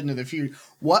 spaces ahead into the future.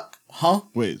 What? Huh?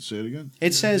 Wait, say it again.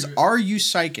 It says, "Are you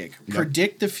psychic?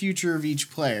 Predict the future of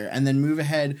each player and then move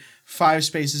ahead 5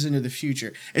 spaces into the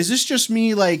future." Is this just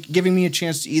me like giving me a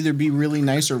chance to either be really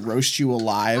nice or roast you I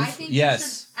alive? think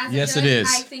Yes. as a Yes, it judge, is.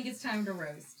 I think it's time to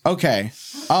roast. Okay.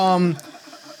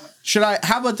 Should I?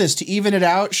 How about this to even it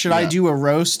out? Should I Yeah. do a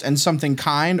roast and something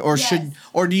kind, or Yes.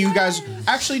 do you guys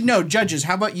actually no judges?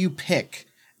 How about you pick,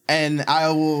 and I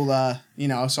will,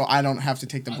 so I don't have to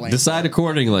take the blame. Decide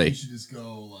accordingly. should just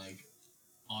go like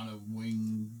on a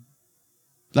wing.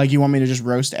 Like you want me to just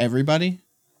roast everybody,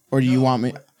 or do you want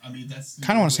me? I mean, that's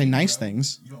Kind of want to say nice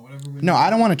things. You know, whatever. No,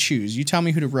 I don't want to choose. You tell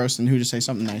me who to roast and who to say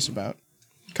something nice about.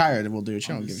 Kyra will do it. She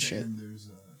don't give a shit. There's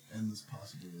endless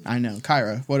possibilities. I know.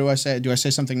 Kyra, what do I say? Do I say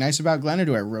something nice about Glenn or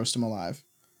do I roast him alive?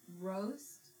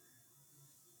 Roast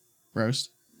Roast.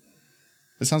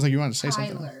 It sounds like you wanted to say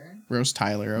something. Tyler Roast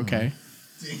Tyler. Okay.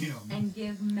 Damn. and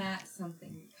give Matt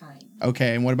something kind.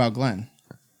 Okay. And what about Glenn?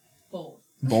 Both.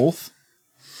 Both.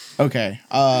 Okay. You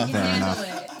can handle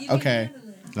it. You can Okay. handle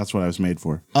it. That's what I was made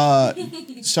for.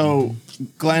 So,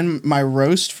 Glenn, my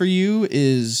roast for you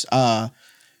is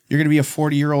you're gonna be a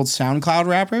 40-year-old SoundCloud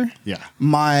rapper. Yeah.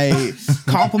 My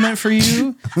compliment for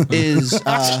you is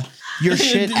your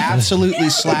shit absolutely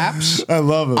slaps I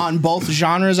love it. on both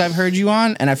genres I've heard you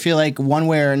on, and I feel like one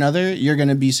way or another you're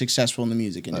gonna be successful in the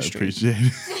music I industry.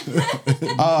 appreciate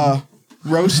it.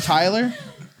 Roast Tyler,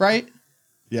 right?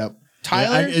 Yep.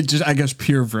 Tyler, I guess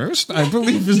pure roast. I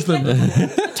believe is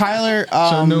the Tyler.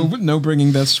 so no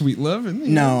bringing that sweet love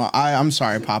in. No, I'm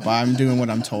sorry, Papa. I'm doing what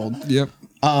I'm told. Yep.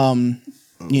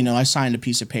 I signed a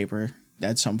piece of paper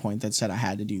at some point that said I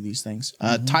had to do these things.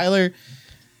 Tyler,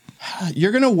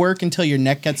 you're going to work until your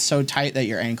neck gets so tight that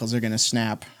your ankles are going to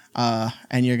snap.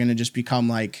 And you're going to just become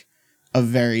like a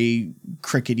very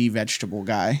crickety vegetable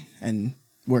guy. And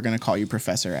we're going to call you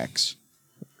Professor X.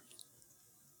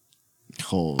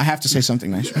 Cold. I have to say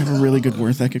something nice. You have a really good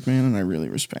work ethic, man. And I really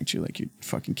respect you. Like, you're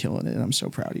fucking killing it. And I'm so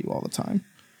proud of you all the time.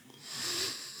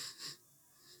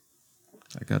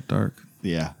 I got dark.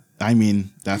 Yeah. I mean,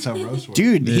 that's how roast works.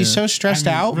 Dude, he's so stressed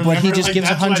out, but he just gives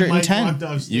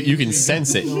 110. You can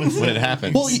sense it when it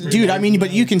happens. Well, dude, I mean,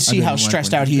 but you can see didn't how like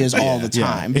stressed when out he is all the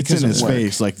time. It's because in of his work.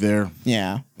 face, like they're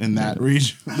Yeah. in that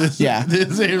region. Yeah.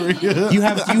 This area. You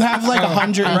have like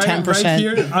 110%. Right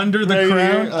here under the Right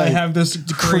crown, here, I like, have this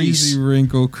crease. crazy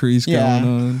wrinkle crease Yeah.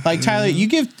 going on. Like Tyler, you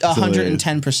give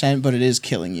 110%, but it is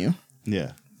killing you.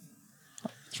 Yeah.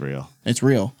 It's real. It's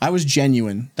real. I was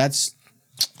genuine. That's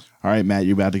All right, Matt,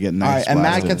 you're about to get nice. all right. And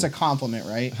Matt blasted. gets a compliment,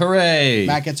 right? Hooray!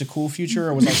 Matt gets a cool future,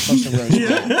 or was I supposed to roast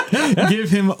him? Give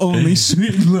him only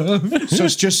sweet love. So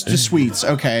it's just the sweets.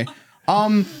 Okay.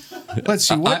 Let's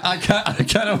see. What I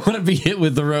kind of want to be hit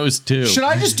with the roast too. should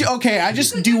I just do? Okay, I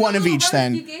just do one of each You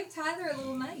then. gave Tyler a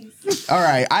little nice. All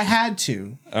right, I had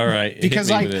to All right. because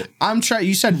hit me like with it. I'm trying.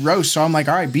 You said roast, so I'm like,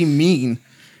 all right, be mean.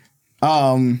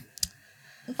 All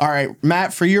right,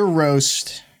 Matt, for your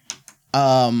roast,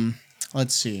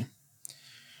 let's see.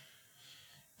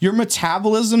 Your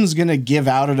metabolism is gonna give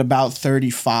out at about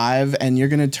 35, and you're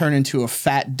gonna turn into a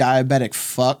fat diabetic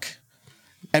fuck,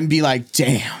 and be like,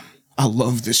 damn, I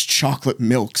love this chocolate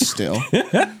milk still.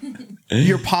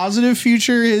 Your positive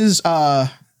future is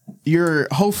you're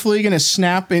hopefully going to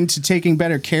snap into taking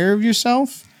better care of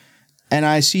yourself. And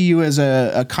I see you as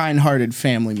a kind-hearted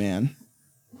family man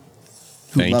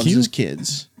who Thank loves you. his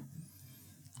kids.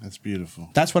 That's beautiful.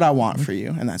 That's what I want for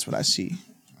you, and that's what I see.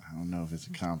 I don't know if it's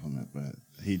a compliment, but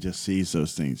he just sees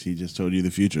those things. He just told you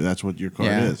the future. That's what your card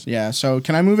Yeah, is. yeah. So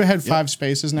can I move ahead 5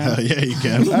 spaces now? Hell yeah, you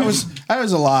can. That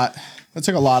was a lot. That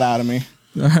took a lot out of me.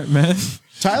 All right, man.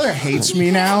 Tyler hates me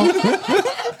now.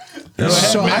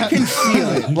 So I can feel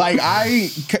it. Like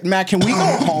Matt, can we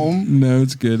go home? No,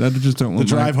 it's good. I just don't The want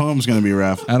drive home's going to be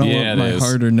rough. I don't Yeah, want my it is.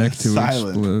 heart or neck to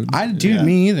Silent. explode. Dude, Yeah.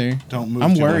 me either. Don't move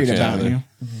I'm too worried much, about Tyler. you.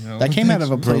 That came out of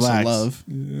a place Relax. of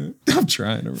love. I'm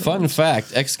trying to. Fun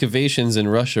fact, excavations in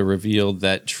Russia revealed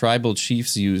that tribal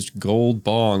chiefs used gold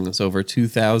bongs over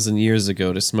 2,000 years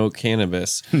ago to smoke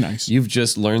cannabis. Nice. You've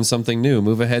just learned something new.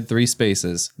 Move ahead 3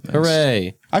 spaces.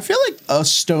 Hooray. I feel like a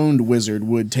stoned wizard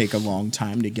would take a long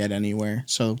time to get anywhere.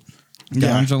 So,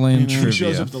 Ganja Land He shows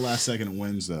trivia. up the last second and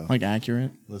wins, though. like,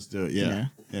 accurate. Let's do it. Yeah.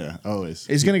 Yeah, always.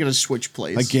 He's going to get a switch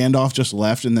place. Like Gandalf just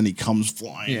left and then he comes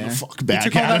flying Yeah. the fuck He back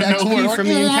took all out that of nowhere. XP from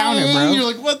the encounter, bro. You're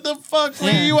like, what the fuck?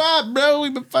 Where you at, bro?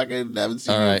 We've been fucking haven't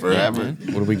seen All you right. forever.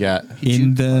 What do we got?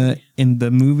 In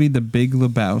the movie The Big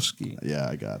Lebowski, Yeah,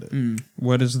 I got it.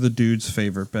 what is the dude's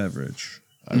favorite beverage?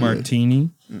 Martini,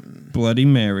 Bloody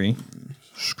Mary,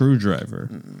 Screwdriver,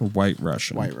 or White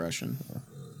Russian? White Russian.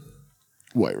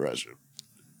 White Russian.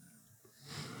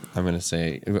 I'm going to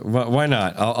say, why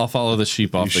not? I'll follow the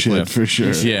sheep off You the should, cliff. for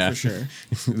sure. Yeah. For sure.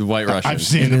 The White Russian. I've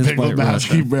seen It the is Big White Lebowski,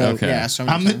 Russian. bro. Okay. Yeah, so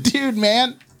I'm the dude,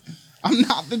 man. I'm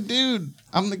not the dude.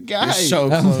 I'm the guy. You're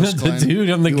so I'm close, the Glenn. dude,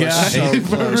 I'm the You are guy. so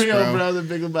For close, real, bro. bro. The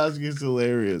Big Lebowski is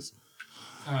hilarious.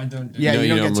 I don't do Yeah, No, you you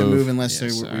don't don't get to move. move unless Yeah,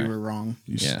 we sorry. were wrong.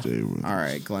 You Yeah. stay with All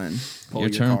right, Glenn. Pull Your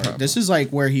your, turn, card. Papa. This is like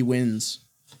where he wins.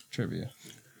 trivia.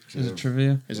 Is it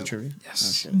trivia? Is it trivia?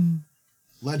 Yes. Oh,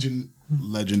 shit.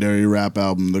 Legendary rap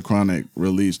album The Chronic,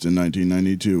 released in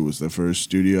 1992, was the first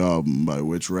studio album by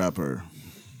which rapper?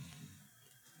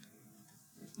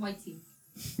 White tea.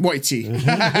 White tea.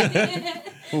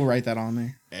 We'll write that on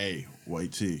there. A.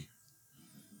 White T.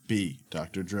 B.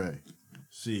 Dr. Dre.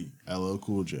 C. LL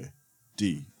Cool J.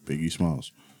 D. Biggie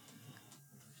Smalls.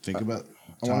 Think about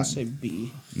I time. want to say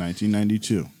B.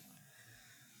 1992.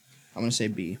 I'm going to say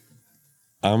B.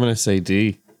 I'm going to say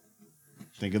D.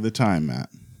 Think of the time, Matt.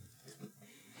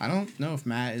 I don't know if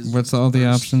Matt is. What's all the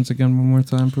options again? One more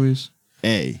time, please.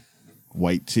 A.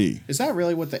 White T. Is that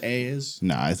really what the A is?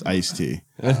 Nah, it's iced tea.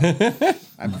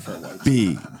 I prefer white.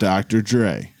 B. Dr.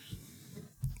 Dre.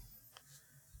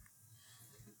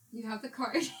 You have the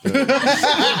card.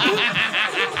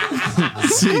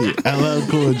 C. LL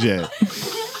Cool J.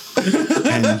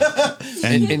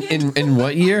 And In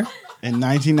what year? in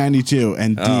 1992,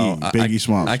 and D. Biggie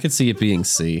Smalls. I could see it being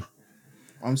C.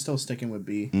 I'm still sticking with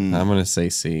B. I'm going to say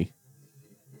C.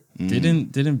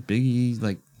 Didn't Biggie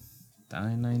like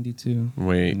die in 92?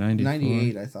 Wait. 94?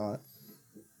 98, I thought.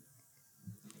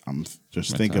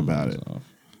 Just My think time about was it. off.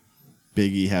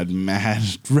 Biggie had mad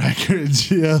records,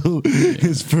 yo.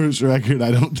 His first record, I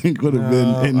don't think would have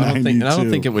been in I 92. don't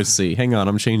think it was C. Hang on,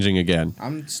 I'm changing again.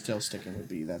 I'm still sticking with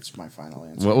B. That's my final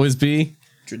answer. What was B?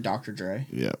 Dr. Dre.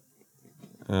 Yeah.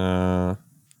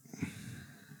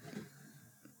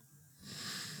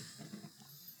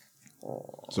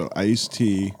 So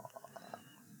Ice-T,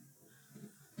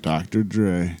 Dr.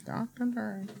 Dre. Dr.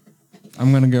 Dre.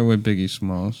 I'm gonna go with Biggie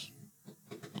Smalls.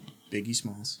 Biggie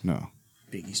Smalls. No.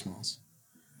 Biggie Smalls.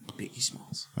 Biggie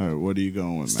Smalls. All right, what are you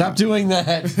going with, Stop Matt? doing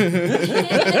that.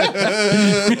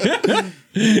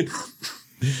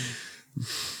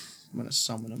 I'm going to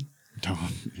summon him.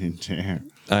 Don't dare.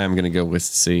 I am going to go with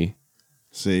C.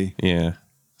 See? Yeah.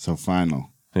 So final.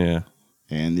 Yeah.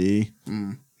 Andy,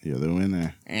 you're the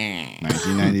winner.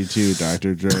 1992,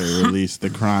 Dr. Dre released The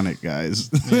Chronic, guys.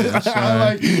 I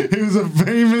like, it was a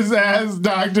famous ass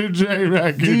Dr. Dre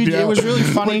record. Dude, yo. it was really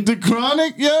funny. Like, The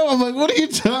Chronic, yo. I'm like, what are you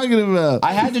talking about?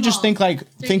 I had to just think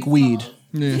weed.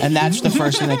 And that's the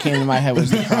first thing that came to my head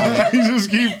was the Chronic. I just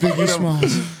keep thinking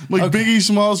Smalls. Like Biggie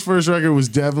Smalls' first record was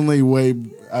definitely way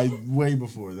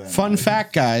before that. Fun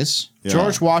fact, guys. Yeah.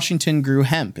 George Washington grew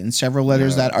hemp. In several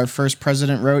letters that our first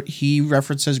president wrote, he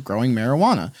references growing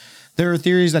marijuana. There are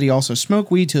theories that he also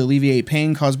smoked weed to alleviate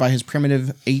pain caused by his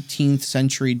primitive 18th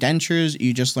century dentures.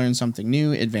 You just learned something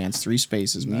new. Advance 3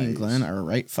 spaces. Me and Nice. Glenn are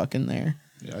right fucking there.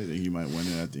 Yeah, I think you might win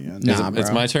it at the end. Nah, It's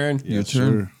bro. my turn. Yeah, turn.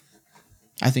 sure.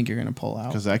 I think you're going to pull out.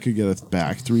 Because I could get us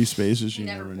back 3 spaces. He You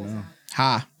never never pulls know. out.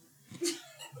 Ha.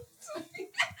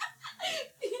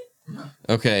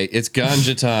 Okay, it's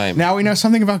ganja time. Now we know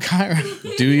something about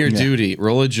Kyra. Do your duty.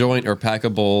 Roll a joint or pack a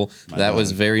bowl. That bad.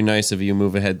 was very nice of you.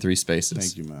 Move ahead 3 spaces.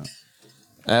 Thank you, Matt.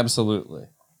 Absolutely.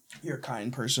 You're a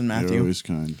kind person, You're Matthew. always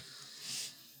kind.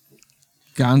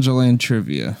 Ganjaland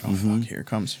trivia. Oh, fuck. Here it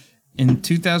comes. In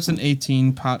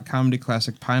 2018 pot comedy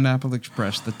classic Pineapple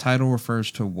Express, the title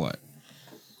refers to what?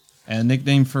 A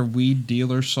nickname for weed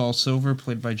dealer Saul Silver,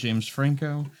 played by James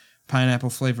Franco. Pineapple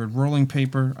flavored rolling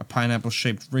paper, a pineapple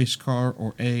shaped race car,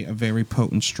 or A, a very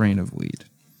potent strain of weed.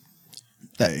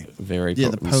 Hey, Very Yeah,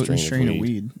 the potent strain of weed.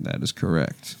 weed. That is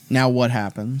correct. Now what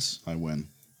happens? I win.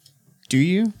 Do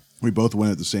you? We both win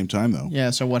at the same time, though.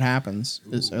 Yeah, so what happens?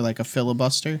 Is there like a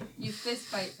filibuster? You fist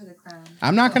fight for the crown.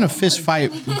 I'm not going to fist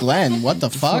fight Glenn. What the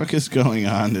What the fuck fuck? is going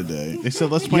on today? They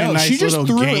said let's play Yo, a nice she just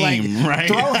little threw it, game, right?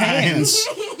 throw hands.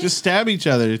 Just stab each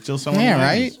other until someone Yeah,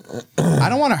 wins. right? I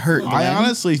don't want to hurt Glenn. I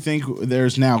honestly think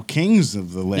there's now kings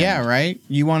of the land. Yeah, right?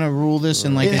 You want to rule this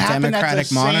in like It a happened democratic at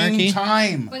the monarchy? same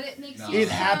time. But it makes you It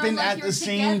sound happened like at you're the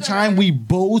same together. time. We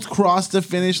both crossed the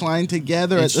finish line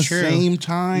together It's at the true. same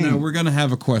time. No, we're going to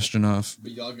have a question off.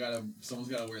 But someone's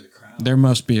gotta wear the crown. There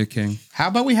must be a king. How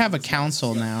about we have a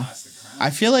council now?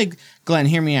 I feel like, Glenn,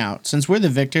 hear me out. Since we're the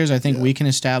victors, I think we can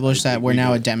establish that we're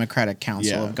now a democratic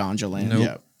council Yeah. of Ganja Land. Nope.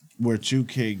 Yeah. We're 2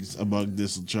 kings among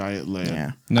this giant land.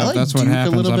 Yeah. No, I like that's what Duke a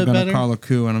happens. little I'm bit going to better. call a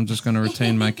coup and I'm just going to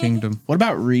retain my kingdom. What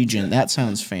about Regent? That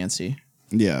sounds fancy.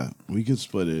 Yeah, we could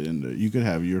split it into. You could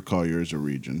have call yours a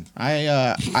region.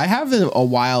 I have a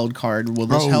wild card. Will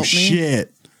this help me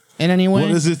shit! in any way? What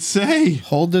does it say?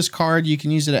 Hold this card. You can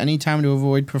use it at any time to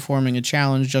avoid performing a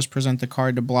challenge. Just present the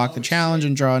card to block the challenge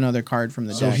and draw another card from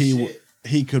the So deck.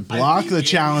 he could block the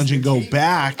challenge and go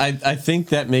back. I think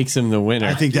that makes him the winner.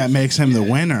 I think that makes him the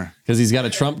winner. because he's got a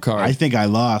trump card. I think I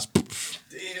lost.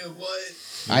 Damn, what?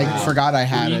 I forgot I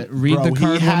had it. Read Bro, the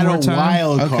card he had one more a time.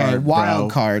 wild Okay, card. wild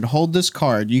bro. card. Hold this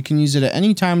card. You can use it at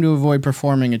any time to avoid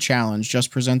performing a challenge.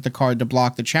 Just present the card to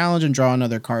block the challenge and draw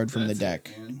another card from the deck.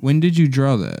 When did you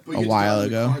draw that? A while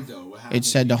ago. It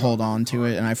said to hold on to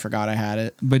it, and I forgot I had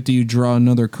it. But do you draw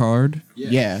another card?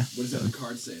 Yeah. What does that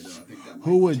card say, though? I think that might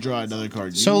Who would draw another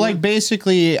card? So, You like, would?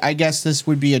 basically, I guess this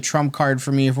would be a trump card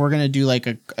for me. If we're going to do, like,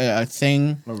 a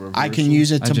thing, I can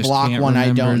use it I to just block can't one I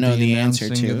remember don't know the answer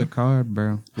announcing of the to. card,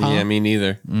 bro. Yeah, me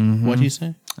neither. What do you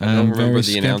say? I don't I'm remember very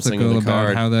the announcing of skeptical the about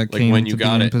card, how that like came when to you be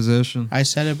got in it. position. I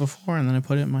said it before, and then I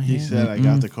put it in my He hand. said I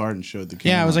got the card and showed the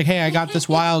king. Yeah, I was like, hey, I got this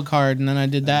wild card, and then I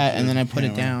did that, and then I put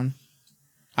it down.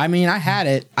 I mean, I had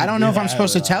it. I don't know if I'm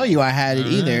supposed to tell you I had it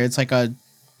either. It's like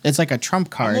a trump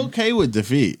card. I'm okay with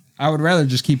defeat. I would rather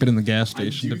just keep it in the gas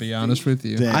station, to be honest with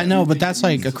you. that- I know, but that's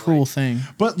like a cruel thing.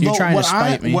 But You're no, trying to what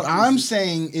spite me. What I'm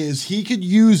saying is he could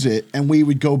use it, and we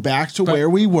would go back to where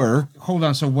we were. Hold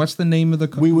on. So what's the name of the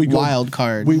card? We would go, Wild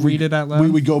card. We would, Read it out loud. We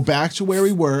would go back to where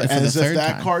we were, For the as if third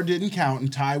that time. card didn't count,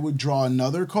 and Ty would draw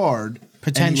another card. And he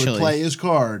Potentially. would play his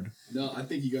card. No, I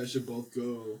think you guys should both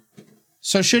go.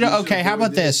 So okay, how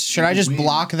about this? Should I just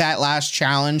block that last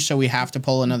challenge so we have to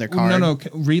pull another card? No.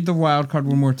 Read the wild card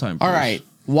one more time. All please. right.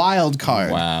 Wild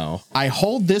card. Wow. I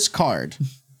hold this card.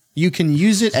 You can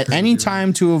use it at any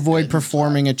time to avoid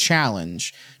performing a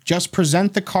challenge. Just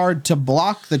present the card to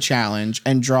block the challenge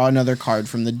and draw another card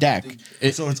from the deck.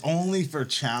 So it's only for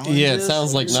challenges. Yeah, it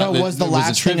sounds like So not, was the it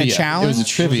last thing a trivia. It was a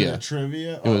challenge? trivia.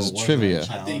 Trivia. It was trivia.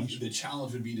 I think the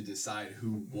challenge would be to decide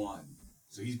who won.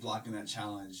 So he's blocking that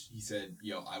challenge. He said,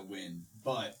 "Yo, I win,"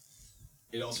 but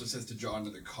it also says to draw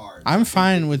another card. I'm So if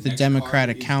fine with the next card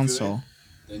Democratic is Council.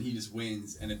 good, then he just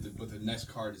wins, and if the next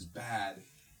card is bad,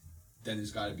 then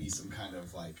there's got to be some kind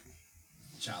of like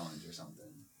challenge or something.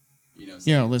 You know.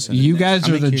 You know, listen. You guys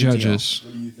I'll are the make you a deal. judges.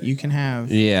 What do you think? You can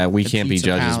have Yeah, we The can't be Pizza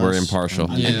judges. We're Palace. impartial.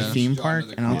 and Yeah. the theme Draw park,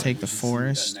 another and I'll card, take we the just see what that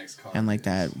forest next card and like is.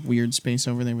 that weird space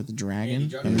over there with the dragon,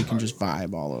 draw and we another can card just before.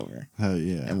 vibe all over. Hell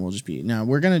yeah. And we'll just be no.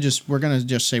 We're gonna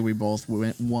just say we both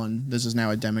won. This is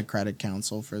now a Democratic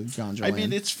Council for Ganja I Land.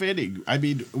 mean, it's fitting. I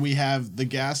mean, we have the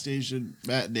gas station,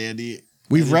 Matt and Andy.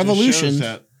 We've and it just shows revolutioned.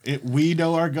 that we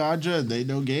know our ganja, and they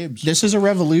know games. This is a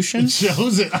revolution.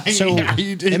 shows it. I So mean,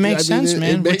 you did- it makes I mean, sense,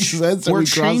 man. It makes sense that We're we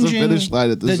crossed the changing finish line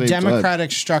at the same time.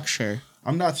 democratic structure,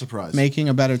 I'm not surprised. making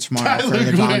a better tomorrow for Tyler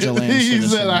the Ganja quit. Land He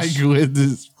said I citizens. quit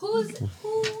this. Who's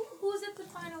at the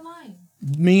final line?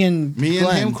 Me and Me and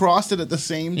Glenn. him crossed it at the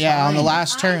same time. Yeah, on the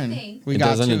last I turn, think- we It got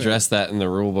doesn't to address that in the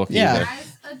rule book Yeah. either.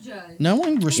 As a judge. No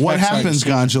one respects. What happens,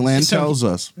 like, Ganjaland? So- Tells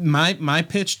us. My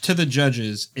pitch to the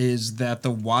judges is that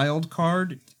the wild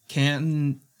card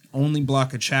can only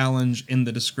block a challenge in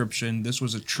the description. This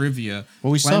was a trivia.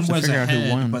 Well, we still have to was figure out who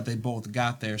ahead, won. but they both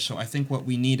got there. So I think what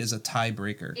we need is a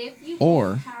tiebreaker. If you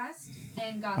Or- passed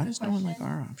and got Why the does no question, one like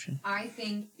our option? I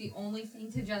think the only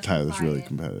thing to justify Tyler's really it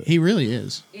competitive. He really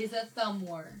is. is a thumb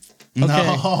war. Okay.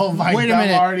 No, my Wait a thumb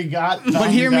minute. already got.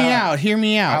 But hear me out. Hear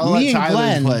me out. I'll Me let and Tyler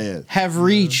Glenn play it. have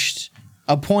reached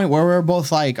a point where we're both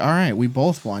like, all right, we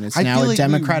both won. It's I now feel a like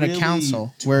democratic we really-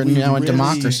 council. We're we now a really-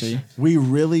 democracy. We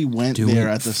really went Do there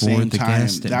it at the for same the time.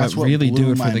 gas station. That's But what really blew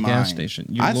do it my for the gas mind. station.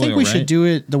 You're I think loyal, we right? should do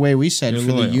it the way we said You're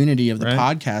for loyal, the unity of the right?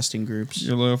 podcasting groups.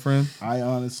 You're loyal, friend. I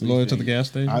honestly Loyal to think the gas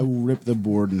station. I will rip the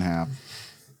board in half.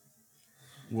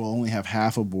 We'll only have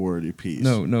half a board apiece.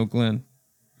 No, Glenn.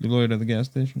 You're loyal to the gas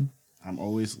station. I'm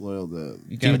always loyal to.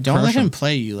 You gotta Dude, don't let crush him 'em.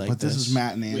 play you like But this this. is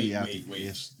Matt and Andy. Wait.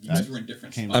 Yes, You guys were in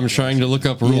different came spots. I'm trying to look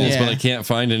up rules, Yeah. but I can't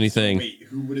find anything. Wait,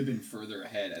 who would have been further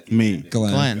ahead at the Me. end?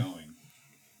 Glenn. Going?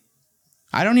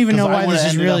 I don't even know 'Cause I why would've this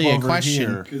is ended really up a over question.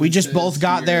 here. 'Cause We it just says both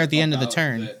got there here at the end of the about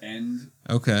turn. The end,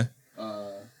 Okay.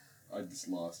 I just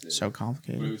lost it. So But it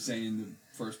complicated. was saying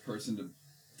the first person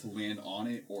to land on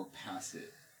it or pass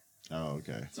it. Oh,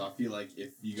 okay. So I feel like if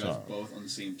you guys Sorry. both on the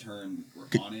same turn were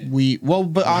on it,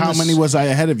 But on How the many was I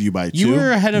ahead of you by? 2? You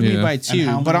were ahead of me Yeah. by And 2,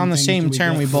 how but many on the things same did we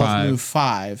turn get? we both 5. moved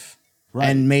 5 Right.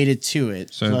 and made it to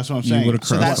it. So, So that's what I'm you saying. would've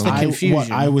So that's crossed the over.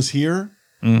 confusion. I was here,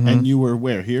 Mhm. and you were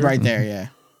where? Here, Right there, yeah.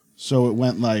 So it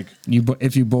went like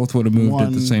If you both would have moved one,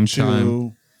 at the same time.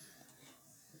 2,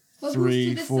 But 3,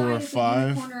 who's to 4, decide if 5.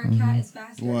 in the corner a cat is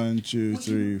faster? 1, 2, Would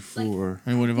you, 3, like, 4.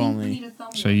 We would have we only. need a thumb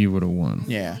So war. you would have won.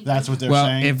 Yeah. That's what they're Well,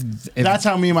 saying. if That's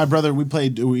how me and my brother we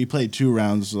played 2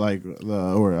 rounds like you're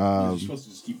or supposed to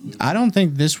just keep losing. I don't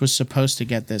think this was supposed to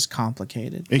get this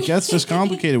complicated. it gets this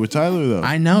complicated with Tyler though.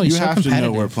 I know, he's you so have to know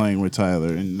competitive. we're playing with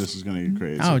Tyler, and this is gonna get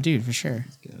crazy. Oh, dude, for sure.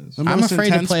 the I'm most afraid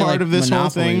to intense play, part like, of this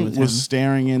Monopoly whole thing with was him.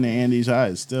 staring into Andy's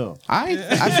eyes. Still, I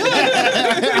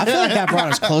feel like that brought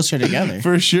us closer together.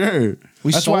 for sure.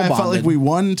 We That's soul why I felt like bonded. we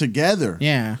won together.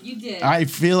 Yeah. You did. I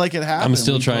feel like it happened. I'm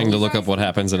still We trying to both- look up what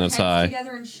happens in a Heads tie.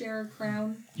 together and share a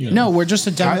crown. No, we're just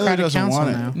a Tyler democratic doesn't council want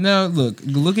it. now. No,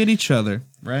 look at each other,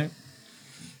 right?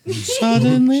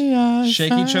 Suddenly I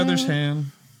Shake each other's hand.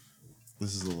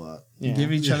 This is a lot. Yeah.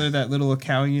 Give each other that little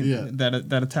Italian, Yeah.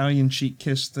 that Italian cheek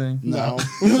kiss thing. No,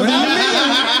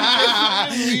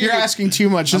 You're asking too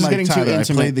much. This I'm is like, getting too Tyler, I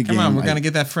intimate. played the Come game. on, we're gonna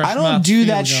get that fresh. I don't mouth do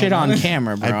feel that shit going on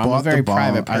camera, bro. I I'm a bought very the ball.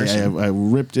 private person. I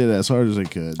ripped it as hard as I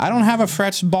could. I don't have a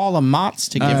fresh ball of mott's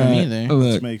to give him either. Look,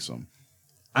 Let's make some.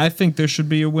 I think there should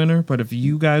be a winner, but if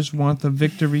you guys want the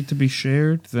victory to be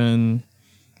shared, then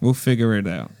we'll figure it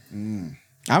out.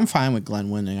 I'm fine with Glenn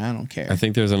winning. I don't care. I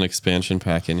think there's an expansion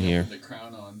pack in here. The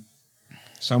crown on.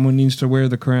 Someone needs to wear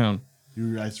the crown.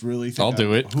 You guys really think I'll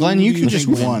do it. Who Glenn, you do can just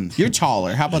think win. won? You're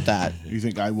taller. How about that? You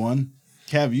think I won?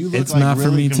 Kev, you look It's like not for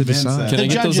really me to convinced decide. that- Can I The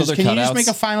get those judges, other can you just cutouts? make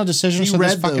a final decision She so this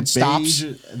read the fucking stops?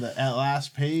 the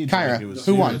last page. Kyra, like it was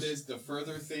who won? serious. The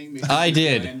further thing makes I me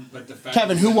did. win, but the fact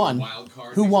Kevin, that who it's a won? wild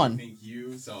card Who makes me won? think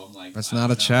you, so I'm like, That's I not a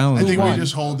don't know. I challenge. think won? we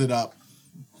just hold it up.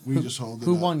 We just hold it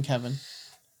Who up. won, Kevin?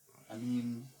 I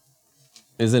mean,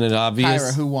 Isn't it obvious?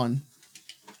 Kyra, who won?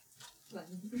 Glenn.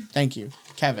 Thank you. there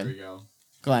we Kevin. go.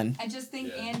 Glenn. I just think,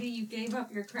 Yeah. Andy, you gave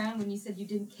up your crown when you said you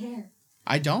didn't care.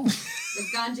 I don't. The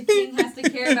Ganja King has to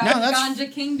care about No, his that's-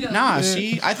 Ganja Kingdom. Nah,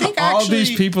 see, I think All actually...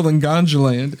 these people in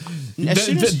Ganjaland, As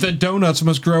soon as- the donuts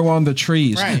must grow on the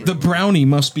trees. Right. The brownie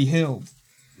must be hilled.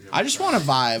 I just want to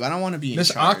vibe. I don't want to be in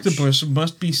This charge. octopus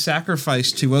must be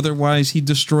sacrificed to, otherwise he'd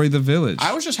destroy the village.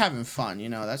 I was just having fun, you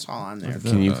know. That's all I'm there for.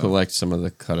 Can you collect some of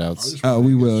the cutouts? Oh,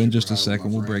 we will in just a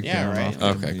second. We'll break Yeah, down. right.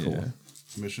 off Okay, them, cool.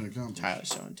 yeah. Mission accomplished. Tyler's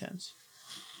so intense.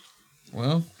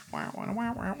 Well,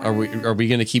 Are we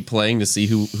gonna keep playing to see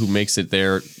who makes it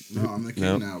there? No, I'm the king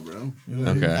No. now, bro.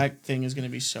 Okay. That thing is going to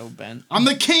be so bent. I'm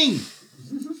the king.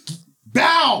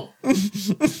 Bow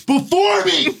before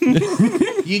me,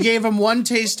 You gave him one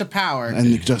taste of power. and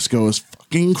it just goes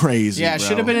fucking crazy. Yeah, it bro.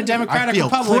 should have been a democratic I feel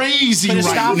republic. crazy Could've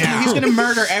right stopped him. now. He's going to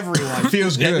murder everyone.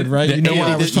 feels good, right? You know Andy,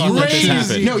 why I was you talking let about this this.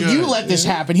 happen. No, you let this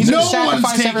happen. He's going to No one's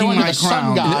sacrifice taking everyone to my the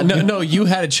sun crown. god. No, you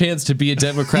had a chance to be a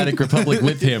democratic republic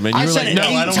with him, and you I were said like, it "No,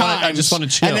 8 I don't times, want. I just want to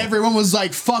chill." And everyone was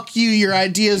like, "Fuck you! Your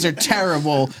ideas are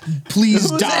terrible. Please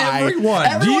It was die." everyone.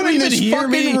 Do you Everyone in even this hear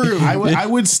fucking me? room. I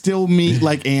would still meet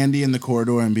like Andy in the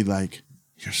corridor and be like,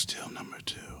 "You're still number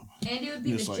 2." Andy would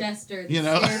be Just the like, jester. you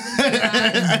know? Stares into your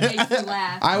eyes and makes you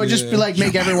laugh. I would just be like,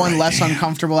 make You're my everyone right less hand.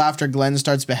 uncomfortable after Glenn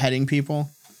starts beheading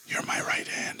people. You're my right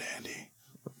hand, Andy.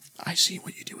 I see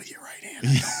what you do with your right hand.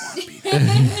 I don't want to be there.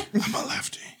 I'm a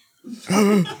lefty.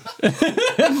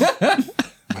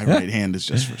 My My right hand is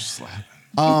just for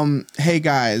slapping. Hey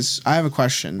guys, I have a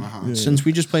question. Since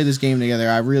we just played this game together,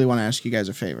 I really want to ask you guys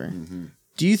a favor.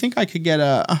 Do you think I could get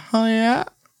a yeah?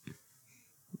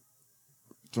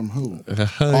 From who?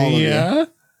 All of yeah.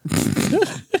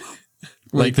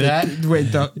 Like that?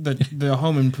 Wait, the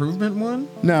home improvement one?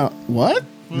 No. What?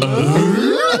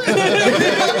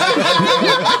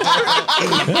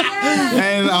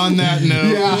 And on that note,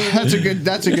 Yeah,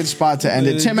 that's a good spot to end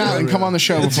it. Tim Allen, come on the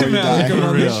show before you die. Come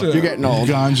on the show. You're getting old.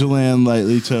 Ganjaland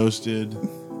lightly toasted.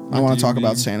 I want to talk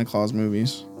about Santa Claus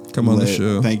movies. Come on the Lit.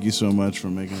 show. Thank you so much for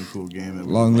making a cool game.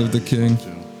 Long live the king.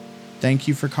 Thank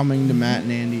you for coming to Matt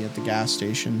and Andy at the gas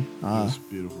station. It was a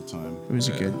beautiful time. It was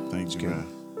a good. Thank you. Brad,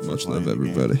 for Much playing love, the game.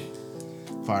 everybody.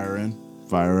 Fire in,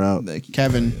 fire out. Thank you.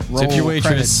 Kevin, roll Tip your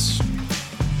waitress.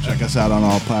 credits. Check us out on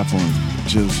all platforms.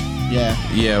 Just Yeah.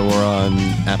 Yeah, we're on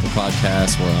Apple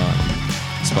Podcasts. We're on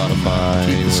Spotify.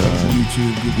 We're on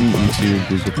YouTube,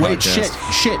 Google Podcasts.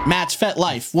 Wait, shit. Matt's Fet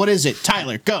Life. What is it?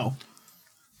 Tyler, go.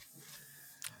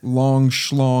 Long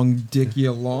schlong dick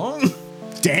you long.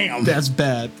 Damn. That's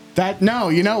bad. No,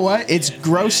 you know what? It's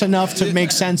gross enough to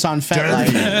make sense on Fet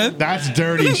Life. that's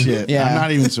dirty shit. Yeah. I'm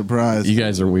not even surprised. You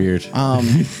guys are weird.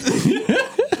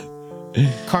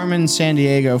 Carmen San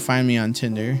Diego, find me on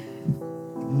Tinder.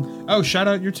 Oh, shout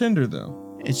out your Tinder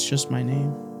though. It's just my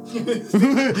name. Spell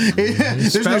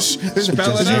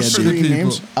it out for the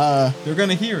people. They're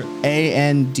gonna hear it.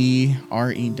 Andrew.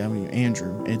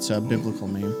 Andrew. It's a biblical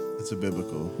name. It's a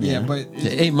biblical. Yeah, but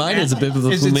Hey, mine is a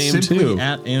biblical is it name simply too.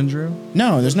 at Andrew?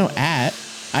 No, there's no at.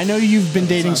 I know you've been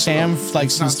dating Sam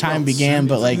since time began,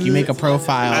 but like you make a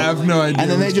profile. I have no idea. And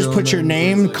then they what's just going put your on.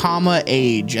 name, comma,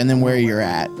 age, and then where you're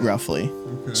at, roughly.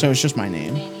 So it's just my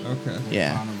name. Okay.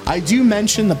 Yeah. I do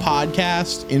mention the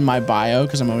podcast in my bio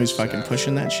because I'm always fucking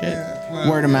pushing that shit.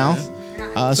 Word of mouth.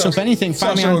 So if anything, It's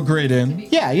find me also a on. great in.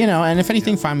 Yeah, and if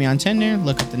anything, find me on Tinder.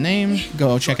 Look up the name.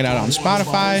 Go check it out on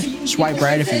Spotify. Swipe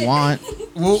right if you want.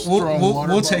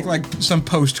 We'll take like some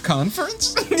post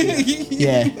conference.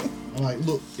 Yeah. I'm like,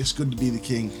 look, it's good to be the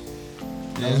king.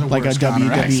 Like a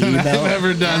WWE belt. I've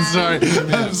ever done. Sorry,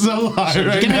 I'm so high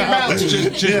right Give me your now. belt.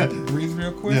 Just breathe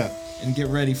real quick Yeah. and get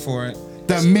ready for it.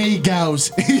 The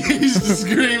Migos. He's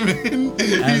screaming.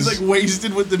 He's like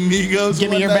wasted with the Migos. Give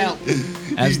me one your night. belt.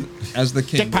 As the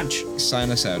king, Dick punch.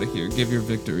 sign us out of here. Give your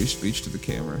victory speech to the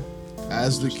camera.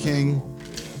 As the king,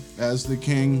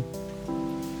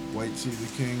 White Sea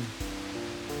the king,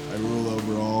 I rule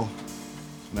over all,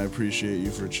 and I appreciate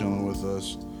you for chilling with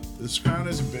us. This crown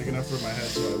isn't big enough for my head,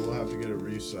 so I will have to get it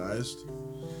resized.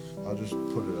 I'll just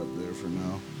put it up there for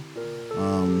now.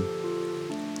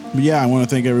 But yeah, I want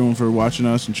to thank everyone for watching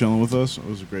us and chilling with us. It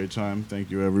was a great time.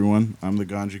 Thank you, everyone. I'm the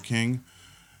Ganja King,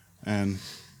 and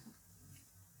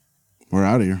we're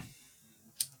out of here.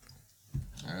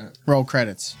 Roll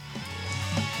credits.